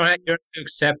work that way. You don't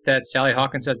accept that Sally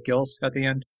Hawkins has gills at the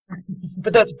end?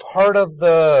 But that's part of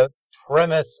the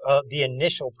premise, the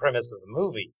initial premise of the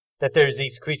movie, that there's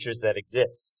these creatures that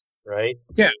exist, right?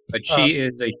 Yeah, but she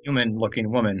is a human-looking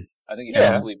woman. I think you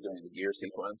fell asleep during the gear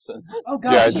sequence. Oh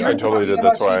gosh, I totally did.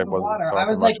 That's why I wasn't talking I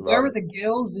was much where about were the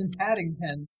gills in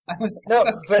Paddington? In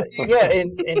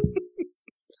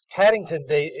Paddington,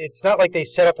 it's not like they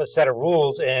set up a set of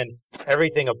rules and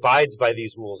everything abides by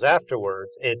these rules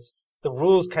afterwards. It's the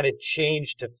rules kind of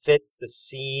change to fit the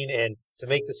scene and to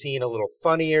make the scene a little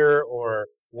funnier or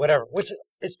whatever, which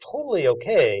is totally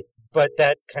okay, but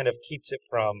that kind of keeps it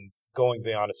from going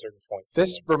beyond a certain point.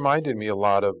 This reminded me a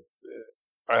lot of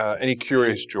any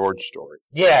Curious George story.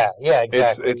 Yeah,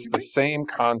 exactly. It's the same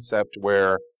concept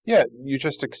where, you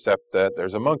just accept that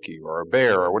there's a monkey or a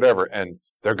bear or whatever, and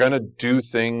they're going to do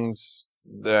things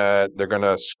that they're going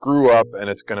to screw up and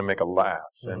it's going to make a laugh.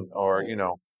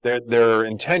 Their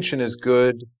intention is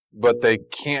good, but they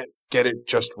can't get it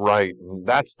just right. And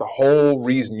that's the whole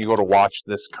reason you go to watch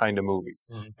this kind of movie,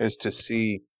 is to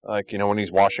see, when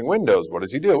he's washing windows, what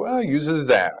does he do? Well, he uses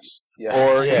his ass.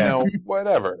 Or,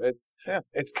 whatever.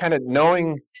 It's kind of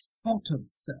knowing. His bottom,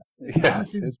 sir.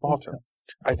 Yes, his bottom.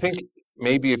 I think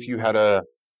maybe if you had a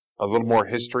little more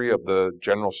history of the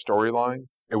general storyline,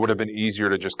 it would have been easier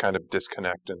to just kind of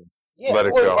disconnect and let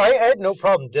it go. I had no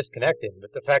problem disconnecting,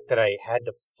 but the fact that I had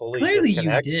to fully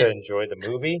disconnect to enjoy the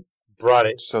movie brought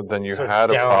it. So then you had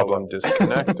a problem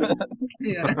disconnecting.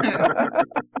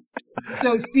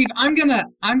 So Steve, I'm gonna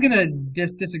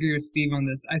disagree with Steve on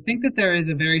this. I think that there is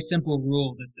a very simple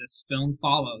rule that this film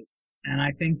follows, and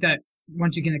I think that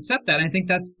once you can accept that, I think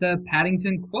that's the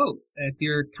Paddington quote: "If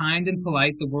you're kind and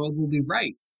polite, the world will be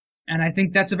right." And I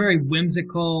think that's a very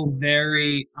whimsical,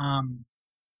 very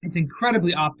it's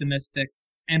incredibly optimistic,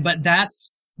 but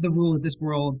that's the rule that this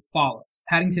world follows.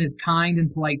 Paddington is kind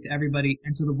and polite to everybody,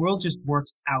 and so the world just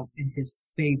works out in his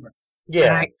favor.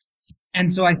 Yeah.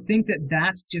 And so I think that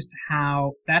that's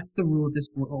the rule this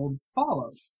world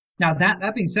follows. Now that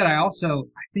being said, I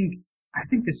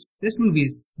think this movie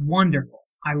is wonderful.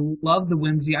 I love the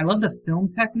whimsy. I love the film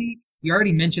technique. You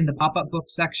already mentioned the pop-up book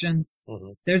section.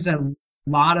 Mm-hmm. There's a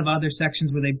lot of other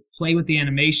sections where they play with the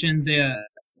animation. The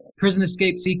prison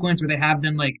escape sequence where they have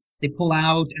them they pull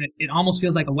out, and it almost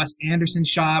feels like a Wes Anderson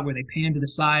shot where they pan to the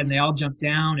side and they all jump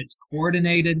down. It's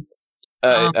coordinated.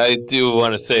 I do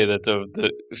want to say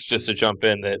that just to jump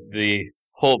in, that the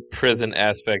whole prison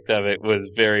aspect of it was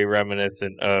very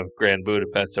reminiscent of Grand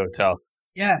Budapest Hotel.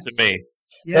 Yes. To me.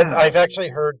 Yeah. I've actually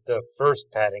heard the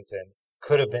first Paddington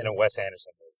could have been a Wes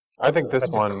Anderson movie. I think this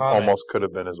one almost could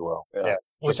have been as well. Yeah.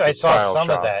 Which I saw some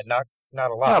of that,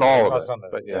 not a lot. Not all of it, some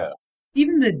of but yeah.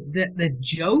 Even the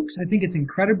jokes, I think it's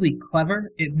incredibly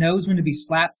clever. It knows when to be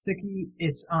slapsticky.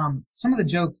 It's some of the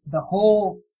jokes,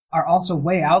 are also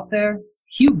way out there.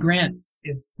 Hugh Grant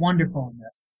is wonderful in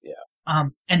this. Yeah.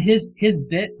 And his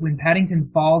bit when Paddington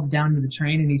falls down to the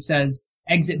train and he says,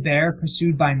 "Exit bear,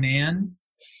 pursued by man,"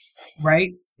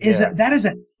 right? That is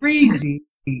a crazy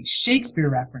Shakespeare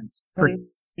reference.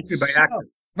 Pursued by actor.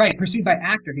 Right, pursued by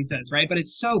actor, he says, right? But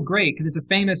it's so great because it's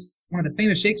one of the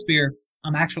famous Shakespeare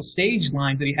actual stage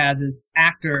lines that he has is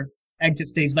actor exit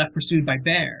stage left pursued by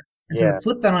bear. And so to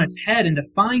flip that on its head and to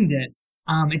find it,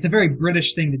 it's a very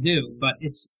British thing to do, but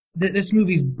this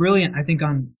movie's brilliant, I think,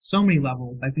 on so many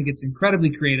levels. I think it's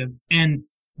incredibly creative, and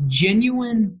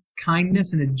genuine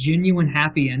kindness and a genuine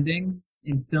happy ending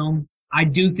in film, I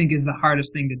do think is the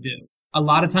hardest thing to do. A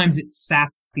lot of times it's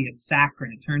sappy, it's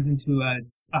saccharine, it turns into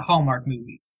a Hallmark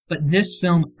movie. But this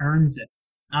film earns it.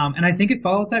 And I think it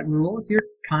follows that rule. If you're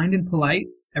kind and polite,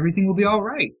 everything will be all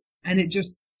right. And it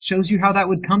just shows you how that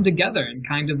would come together in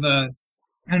kind of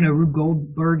Rube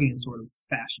Goldbergian sort of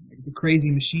fashion. It's a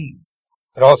crazy machine.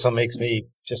 It also makes me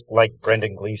just like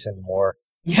Brendan Gleeson more.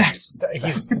 Yes.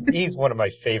 He's one of my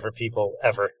favorite people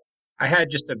ever. I had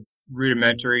just a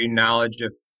rudimentary knowledge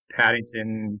of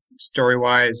Paddington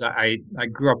story-wise. I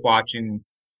grew up watching,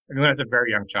 when I was a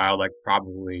very young child, like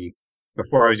probably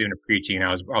before I was even a preteen, I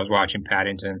was watching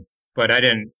Paddington. But I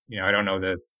don't know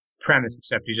the premise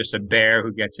except he's just a bear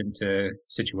who gets into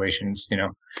situations,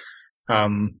 and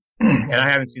I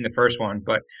haven't seen the first one,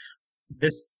 but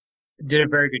this did a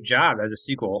very good job as a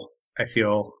sequel, I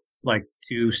feel like,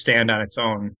 to stand on its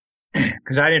own,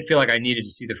 because I didn't feel like I needed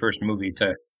to see the first movie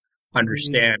to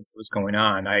understand what was going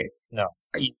on.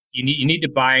 You need to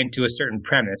buy into a certain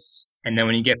premise, and then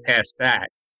when you get past that,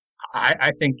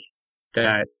 I think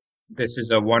that this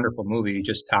is a wonderful movie,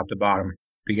 just top to bottom,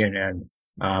 beginning to end.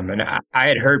 And I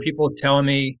had heard people telling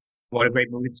me what a great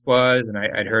movie this was, and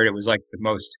I'd heard it was like the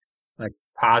most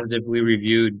positively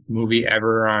reviewed movie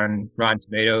ever on Rotten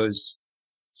Tomatoes.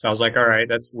 So I was like, all right,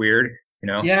 that's weird,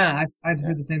 Yeah, I'd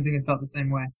heard the same thing and felt the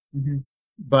same way. Mm-hmm.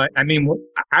 But I mean,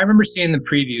 I remember seeing the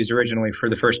previews originally for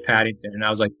the first Paddington, and I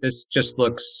was like, this just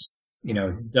looks,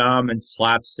 dumb and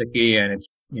slapsticky, and it's,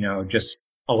 just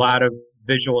a lot of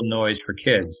visual noise for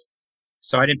kids.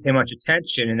 So I didn't pay much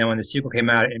attention. And then when the sequel came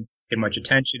out, I didn't pay much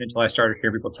attention until I started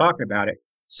hearing people talking about it.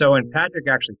 So when Patrick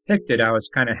actually picked it, I was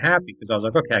kind of happy because I was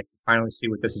like, okay, I can finally see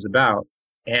what this is about.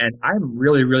 And I'm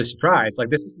really, really surprised. Like,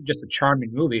 this isn't just a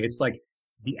charming movie. It's like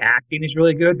the acting is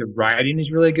really good. The writing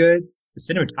is really good. The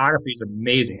cinematography is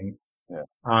amazing. Yeah.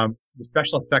 The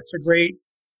special effects are great.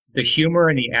 The humor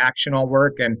and the action all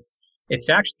work. And it's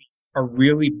actually a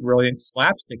really brilliant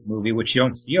slapstick movie, which you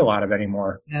don't see a lot of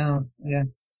anymore. No, yeah.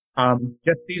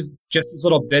 Just these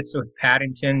little bits with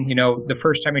Paddington, the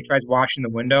first time he tries washing the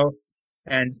window,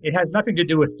 and it has nothing to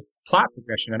do with plot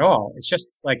progression at all. It's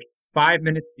just like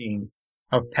 5-minute scene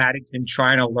of Paddington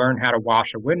trying to learn how to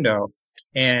wash a window,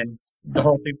 and the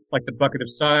whole thing, like the bucket of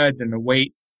suds and the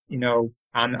weight,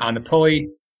 on the pulley. And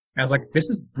I was like, this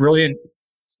is brilliant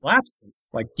slapstick.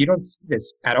 Like, you don't see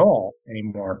this at all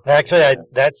anymore. Actually,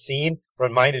 that scene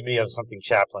reminded me of something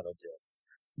Chaplin would do.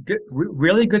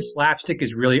 Really good slapstick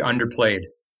is really underplayed.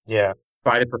 Yeah.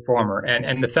 By the performer.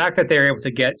 And the fact that they're able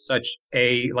to get such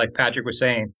like Patrick was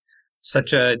saying,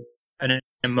 such an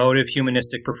emotive,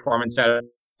 humanistic performance out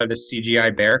of the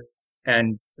CGI bear.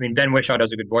 And I mean, Ben Whishaw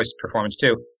does a good voice performance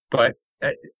too. But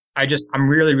I'm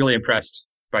really, really impressed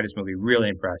by this movie. Really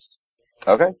impressed.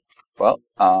 Okay. Well,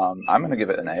 I'm going to give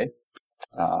it an A.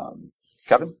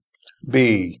 Kevin?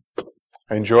 B.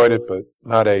 I enjoyed it, but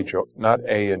not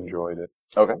A enjoyed it.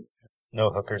 Okay. No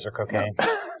hookers or cocaine,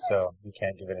 so you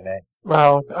can't give it an A.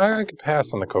 Well, I could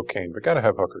pass on the cocaine, but gotta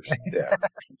have hookers. Yeah.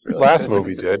 Really Last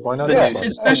movie did. Why not?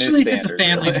 Especially if it's a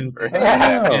family movie.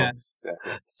 Yeah.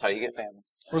 Exactly. That's how you get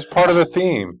families. It was part of the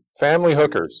theme. Family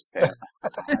hookers. Yeah.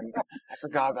 I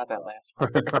forgot about that last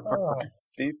one.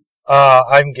 Steve?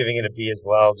 I'm giving it a B as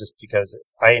well, just because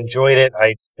I enjoyed it.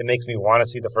 It makes me want to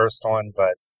see the first one,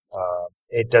 but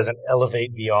it doesn't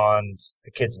elevate beyond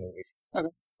a kids movie. Okay,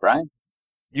 Brian,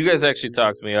 you guys actually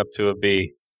talked me up to a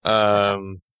B.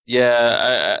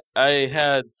 Yeah,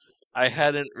 I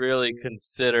hadn't really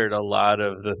considered a lot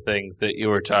of the things that you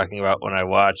were talking about when I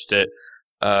watched it.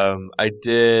 I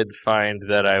did find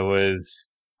that I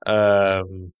was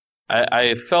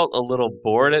I felt a little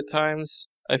bored at times,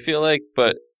 I feel like,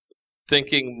 but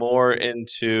thinking more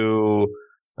into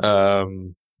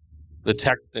the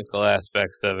technical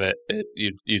aspects of it,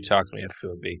 you talked me up to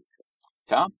a B.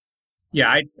 Tom? Yeah,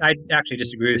 I actually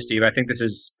disagree with Steve. I think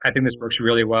this works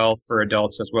really well for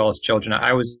adults as well as children.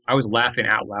 I was laughing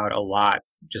out loud a lot.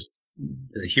 Just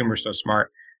the humor's so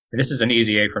smart. This is an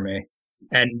easy A for me.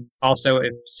 And also,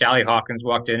 if Sally Hawkins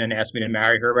walked in and asked me to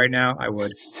marry her right now, I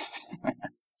would.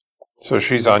 So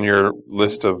she's on your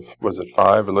list of, was it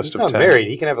 5? A list He's of not 10? Married.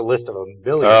 He can have a list of 1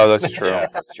 million. Oh, that's true. Yeah,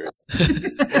 that's true.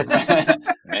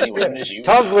 Many women as you.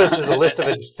 Tom's list is a list of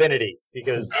infinity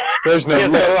because there's no, he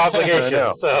has no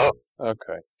obligation. So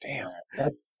okay, damn.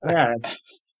 Yeah.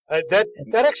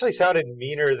 That actually sounded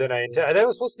meaner than I intended. That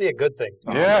was supposed to be a good thing.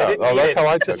 Yeah, that's how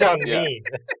I took it. it. Sound mean.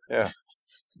 Yeah.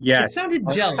 Yeah. It sounded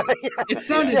jealous. It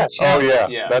sounded Yeah. jealous. Oh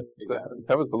Yeah, that exactly.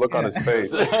 that was the look on his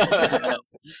face.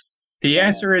 The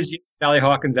answer is Sally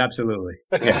Hawkins, absolutely.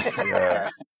 Yes.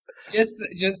 Yes.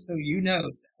 Just so you know.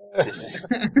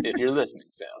 If you're listening,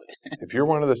 Sally. If you're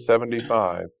one of the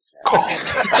 75,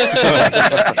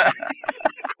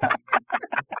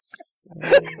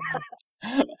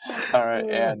 All right,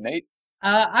 and Nate.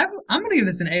 I'm gonna give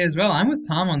this an A as well. I'm with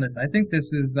Tom on this. I think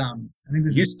this is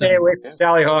You stay away from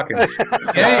Sally Hawkins.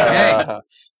 Hey,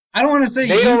 I don't want to say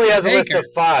Nate you only has a take list her, of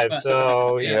 5, but-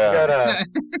 so he's Yeah. got a.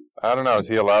 I don't know. Is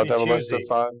he allowed to have a You list of choosy.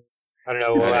 5? I don't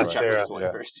know. We'll Anyway. ask Sarah.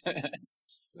 Yeah. First.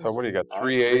 So what do you got?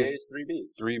 3 3 A's, A's, 3 B's.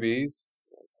 3 B's,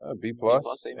 B plus,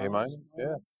 plus, A minus.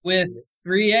 Yeah. with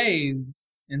 3 A's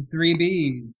and 3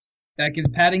 B's. That gives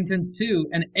Paddington 2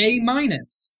 an A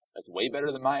minus, That's way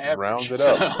better than my average. Round it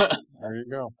up. There you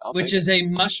go. which is a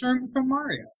mushroom from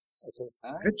Mario.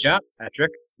 Good job,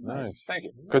 Patrick. Nice. Thank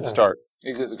you. Good start.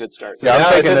 It is a good start. Yeah, I'm Now,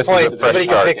 taking at this this as a point, fresh somebody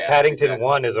start. can pick Paddington Exactly.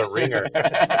 1 as a ringer.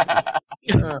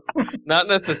 Not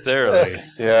necessarily.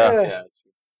 Yeah. Yeah, that's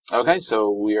true. Okay,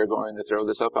 so we are going to throw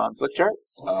this up on Flickchart.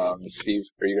 Steve,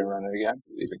 are you going to run it again?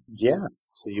 Yeah.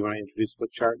 So you want to introduce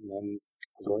Flickchart and then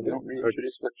We don't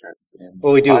reintroduce Flickchart.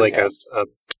 Well, we do like a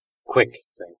quick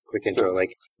thing, quick intro.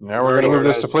 Like Now we're going to move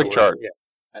this to Flickchart. Yeah.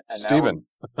 And Steven.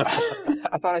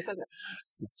 I thought I said that.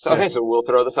 So, okay, so we'll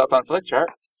throw this up on Flickchart.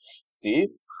 Steve?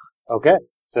 Okay.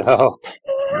 So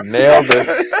Nailed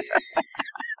it.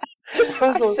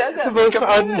 I said that the most,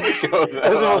 like a minute ago, though.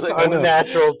 that was the I was most like,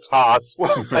 unnatural toss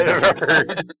I've ever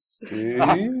heard. Steve.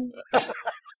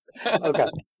 Okay.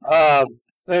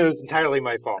 It was entirely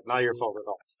my fault, not your fault at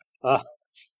all.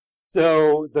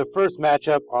 So the first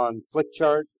matchup on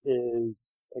Flickchart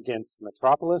is against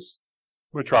Metropolis.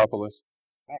 Metropolis.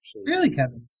 Actually, Really,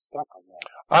 Kevin? stuck on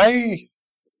that.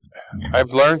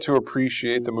 I've learned to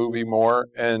appreciate the movie more,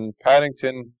 and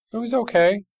Paddington, it was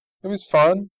okay. It was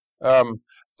fun.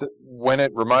 When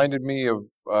it reminded me of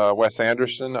Wes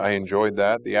Anderson, I enjoyed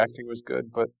that. The acting was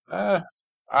good, but let's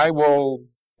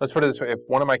put it this way. If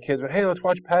one of my kids went, hey, let's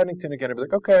watch Paddington again, I'd be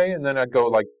like, okay, and then I'd go,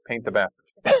 like, paint the bathroom.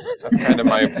 That's kind of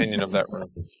my opinion of that room.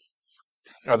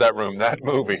 Oh, that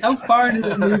movie. How far into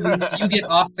the movie do you get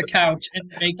off the couch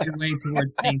and make your way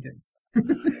towards painting?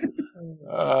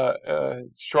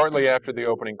 Shortly after the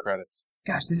opening credits.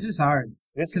 Gosh, this is hard.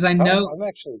 This 'Cause is I tough. know- I'm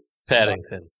actually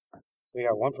Paddington. So we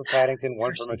got one for Paddington,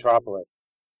 one for Metropolis.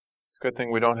 It's a good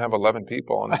thing we don't have 11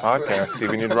 people on the podcast,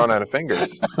 Steven. You'd run out of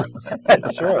fingers.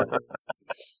 That's true.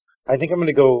 I think I'm going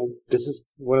to go. This is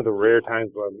one of the rare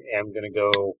times where I am going to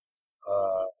go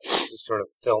just sort of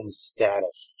film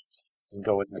status and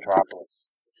go with Metropolis.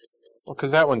 Well,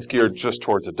 because that one's geared just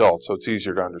towards adults, so it's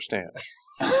easier to understand.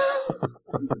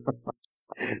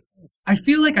 I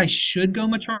feel like I should go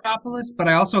Metropolis, but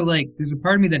I also there's a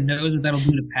part of me that knows what that'll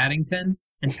do to Paddington,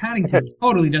 and Paddington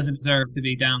totally doesn't deserve to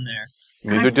be down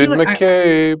there. Neither I did feel like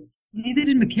McCabe. Neither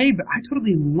did McCabe, but I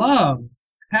totally love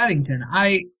Paddington.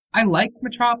 I like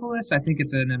Metropolis. I think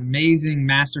it's an amazing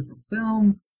masterful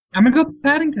film. I'm gonna go with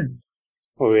Paddington.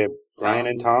 Oh, we have Brian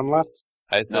and Tom left?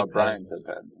 I said No, Brian said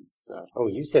Paddington. So. Oh,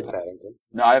 you said Paddington.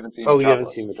 No, I haven't seen Oh, you Metropolis.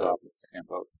 haven't seen Metropolis. So can't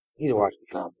vote. You need to watch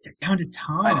Metropolis. They're down to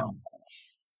Tom. I know.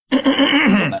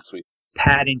 Until next week.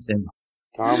 Paddington.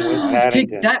 Tom with Take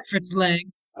Paddington. that, Fritz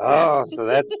Lang. Oh, so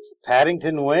that's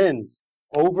Paddington wins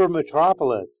over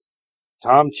Metropolis.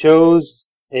 Tom chose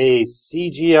a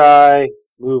CGI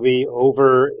movie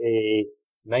over a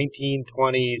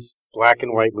 1920s black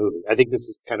and white movie. I think this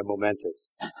is kind of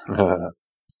momentous.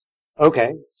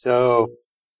 Okay, so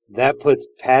that puts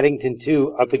Paddington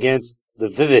 2 up against The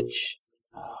Village.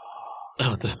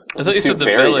 I thought you said The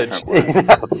Village.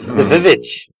 The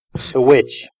Village. The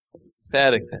Witch.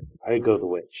 Paddington. I go The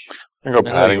Witch. I go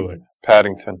Paddington.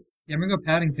 Yeah, I'm going to go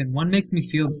Paddington. 1 makes me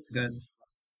feel good.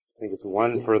 I think it's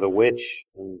 1 for The Witch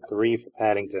and 3 for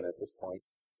Paddington at this point.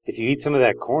 If you eat some of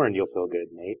that corn, you'll feel good,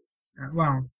 Nate.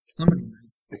 Well, somebody might.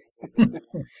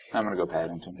 I'm going to go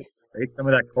Paddington. If I eat some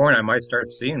of that corn, I might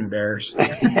start seeing bears.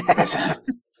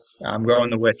 I'm going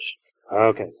The Witch.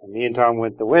 Okay, so me and Tom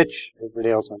went The Witch.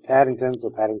 Everybody else went Paddington, so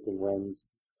Paddington wins.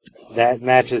 That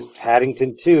matches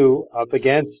Paddington 2 up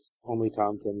against, only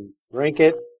Tom can rank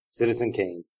it, Citizen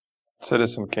Kane.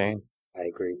 Citizen Kane. I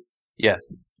agree.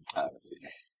 Yes.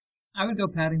 I would go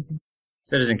Paddington.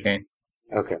 Citizen Kane.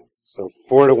 Okay, so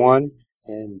 4-1,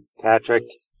 and Patrick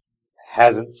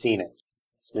hasn't seen it.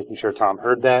 Just making sure Tom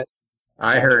heard that.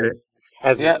 I heard it.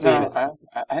 Hasn't seen it.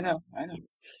 I know.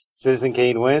 Citizen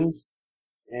Kane wins,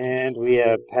 and we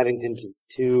have Paddington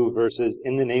 2 versus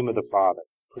In the Name of the Father.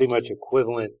 Pretty much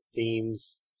equivalent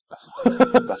themes,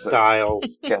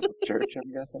 styles. Catholic Church,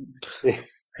 I'm guessing.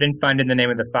 I didn't find In the Name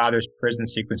of the Father's prison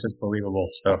sequences believable,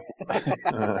 so.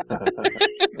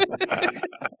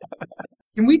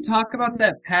 Can we talk about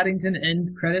that Paddington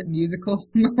end credit musical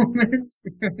moment?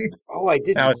 Oh, I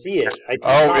didn't see it.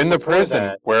 In the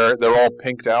prison where they're all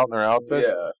pinked out in their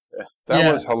outfits? Yeah.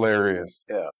 That was hilarious.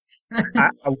 Yeah. I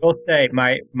will say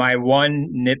my one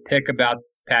nitpick about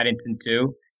Paddington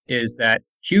 2 is that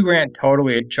Hugh Grant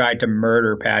totally had tried to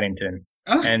murder Paddington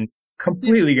and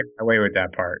completely got away with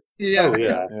that part. Yeah. Oh,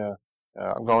 yeah. Yeah.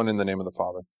 I'm going In the Name of the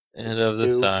Father. And of the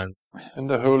Son. And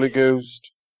the Holy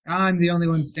Ghost. I'm the only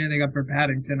one standing up for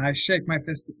Paddington. I shake my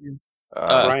fist at you.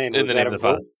 Brian, in the name of the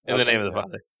Father. In the Okay. name of the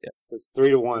Father. Yeah. So it's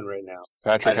 3-1 right now.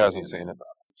 Patrick hasn't seen it.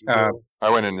 I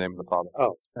went In the Name of the Father.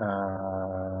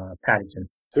 Paddington.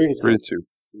 3-2. 3-2.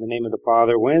 In the Name of the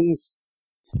Father wins.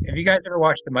 Have you guys ever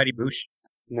watched The Mighty Boosh?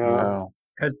 No.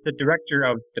 Because the director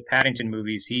of the Paddington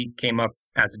movies, he came up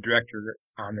as a director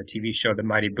on the TV show The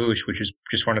Mighty Boosh, which is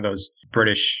just one of those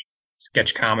British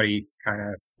sketch comedy kind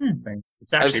of thing.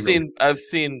 It's actually I've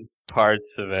seen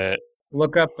parts of it.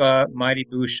 Look up Mighty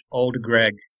Boosh Old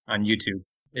Greg on YouTube.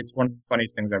 It's one of the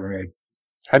funniest things ever made.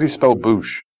 How do you spell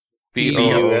Boosh?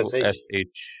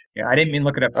 B-O-S-H. Yeah, I didn't mean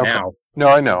look it up now. No,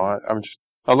 I know.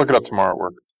 I'll look it up tomorrow at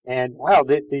work. And wow,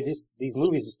 these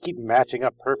movies just keep matching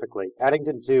up perfectly.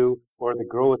 Paddington 2 or The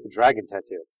Girl with the Dragon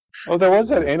Tattoo. Oh, there was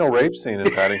that anal rape scene in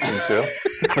Paddington 2.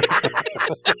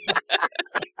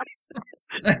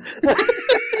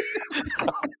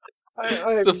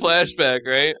 The flashback,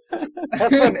 right?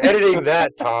 Have fun editing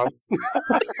that, Tom.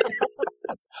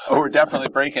 Oh, we're definitely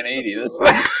breaking 80 this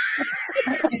week.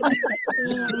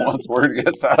 Once word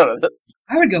gets out of this.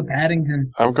 I would go Paddington.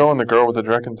 I'm going The Girl with the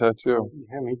Dragon Tattoo.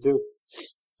 Yeah, me too.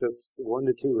 So it's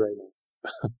 1-2 right now.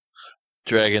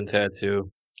 Dragon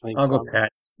Tattoo. I'll go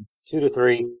Pat.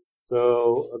 2-3.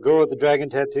 So A Girl with the Dragon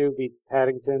Tattoo beats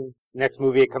Paddington. Next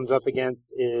movie it comes up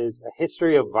against is A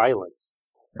History of Violence.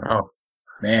 Oh,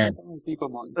 man.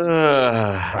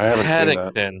 I haven't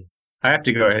Paddington. seen that. I have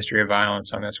to go History of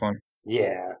Violence on this one.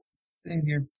 Yeah. Same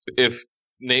here. If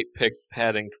Nate picked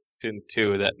Paddington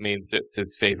 2, that means it's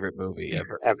his favorite movie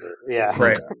ever. Ever. Yeah.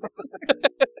 Right.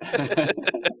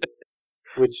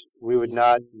 Which we would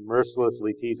not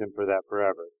mercilessly tease him for that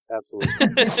forever. Absolutely.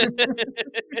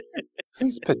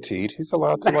 He's petite. He's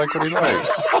allowed to like what he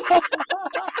likes.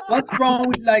 What's wrong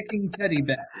with liking teddy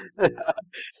bears?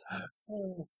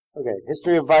 Okay,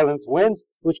 History of Violence wins,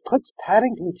 which puts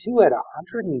Paddington 2 at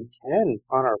 110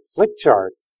 on our flick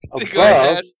chart.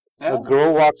 Above, A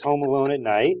Girl Walks Home Alone at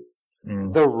Night,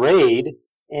 The Raid,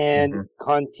 and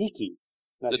Kon-Tiki.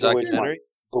 Not sure which one.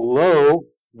 Below,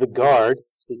 The Guard,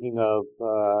 speaking of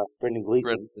Brendan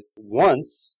Gleeson,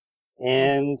 Once,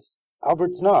 and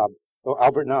Albert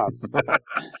Nobbs.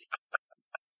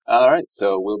 All right,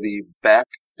 so we'll be back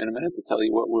in a minute to tell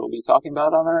you what we'll be talking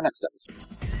about on our next episode.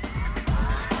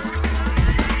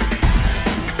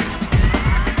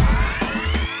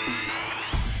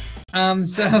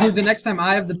 So the next time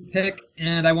I have the pick,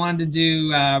 and I wanted to do,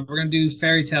 we're going to do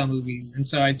fairy tale movies. And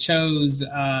so I chose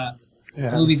a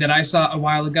movie that I saw a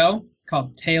while ago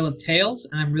called Tale of Tales.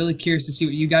 And I'm really curious to see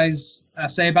what you guys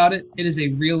say about it. It is a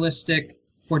realistic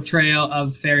portrayal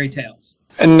of fairy tales.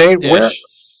 And Nate,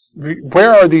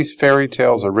 where are these fairy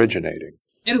tales originating?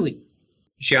 Italy.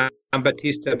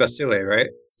 Giambattista Basile, right?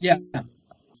 Yeah.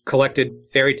 Collected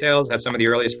fairy tales, have some of the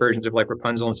earliest versions of like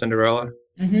Rapunzel and Cinderella.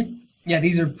 Mm-hmm. Yeah,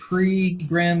 these are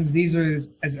pre-Grimm's. These are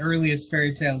as early as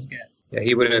fairy tales get. Yeah,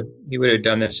 he would have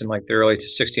done this in like the early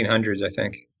 1600s, I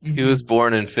think. He was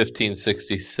born in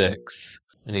 1566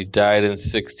 and he died in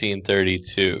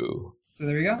 1632. So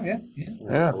there we go. Yeah,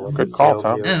 good call,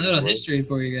 Tom. Yeah, a little history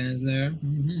for you guys there.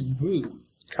 Mm-hmm.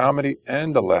 Comedy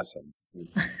and a lesson.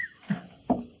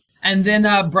 And then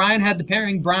Brian had the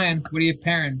pairing. Brian, what are you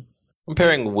pairing? I'm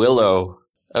pairing Willow,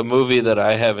 a movie that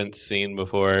I haven't seen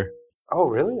before. Oh,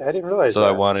 really? I didn't realize so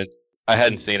that. I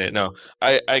hadn't seen it, no.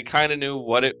 I kind of knew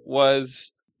what it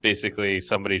was. Basically,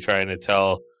 somebody trying to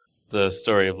tell the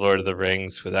story of Lord of the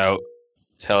Rings without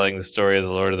telling the story of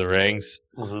the Lord of the Rings.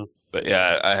 Mm-hmm. But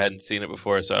yeah, I hadn't seen it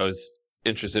before, so I was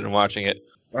interested in watching it.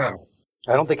 Wow.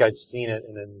 I don't think I've seen it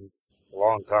in a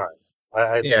long time.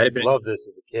 I loved this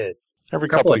as a kid. Every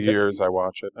couple of years I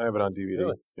watch it. I have it on DVD.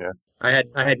 Really? Yeah. I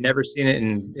had never seen it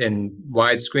in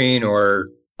widescreen or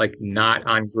like not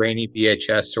on grainy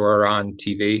VHS or on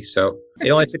TV. So it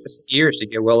only took us years to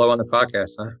get Willow on the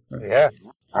podcast, huh? Yeah.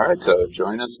 All right, so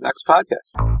join us next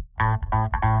podcast.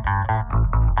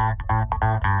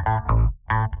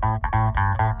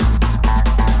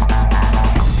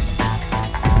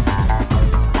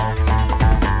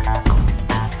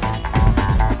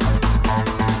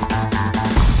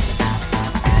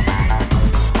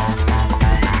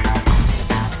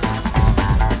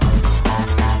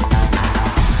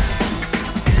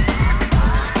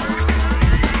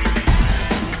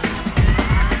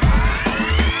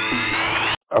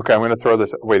 Okay, I'm going to throw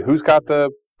this. Wait, who's got the...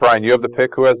 Brian, you have the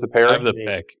pick. Who has the pairing? I have the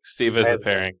pick. Steve has the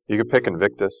pairing. You can pick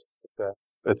Invictus.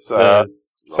 It's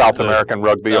South American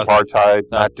rugby, apartheid,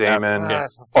 Matt Damon.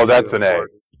 That's an A.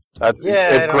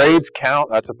 If grades count,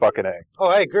 that's a fucking A. Oh,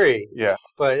 I agree. Yeah.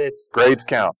 But it's... Grades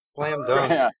count. Slam dunk.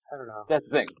 Yeah. I don't know. That's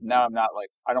the thing. Now I'm not like,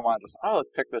 I don't want to just,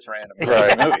 let's pick this random movie.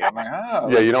 I'm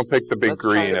like, yeah, you don't pick the big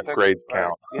green if grades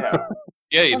count. Yeah.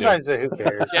 Yeah, you Sometimes do. Who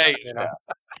cares? Yeah, you know.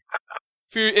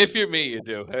 If you're me, you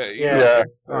do. Yeah.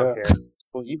 I don't care.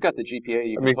 Well, you've got the GPA.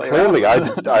 You can play clearly, I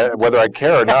whether I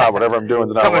care or not, whatever I'm doing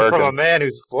is not Coming working. from a man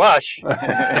who's flush.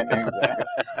 Exactly.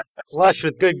 Flush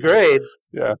with good grades.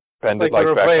 Yeah. Bend like it like you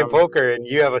were Beckham. playing poker and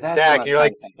you have a stack and you're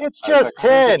like, it's just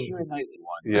 10.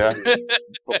 Yeah.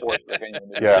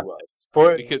 Yeah.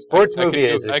 Sports movie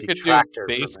is a detractor. I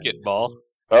could do basketball.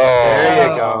 Oh.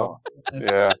 There you go.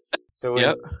 Yeah. So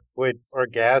would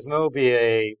Orgasmo be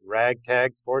a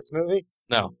ragtag sports movie?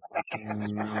 No.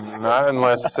 Not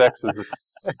unless sex is a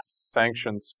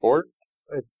sanctioned sport.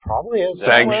 It's probably is.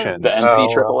 Sanctioned. The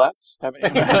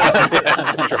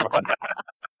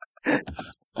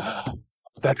NC-XXX?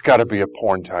 That's got to be a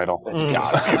porn title. It's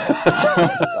got to be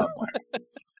somewhere.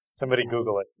 Somebody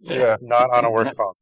Google it. Yeah. Not on a work phone.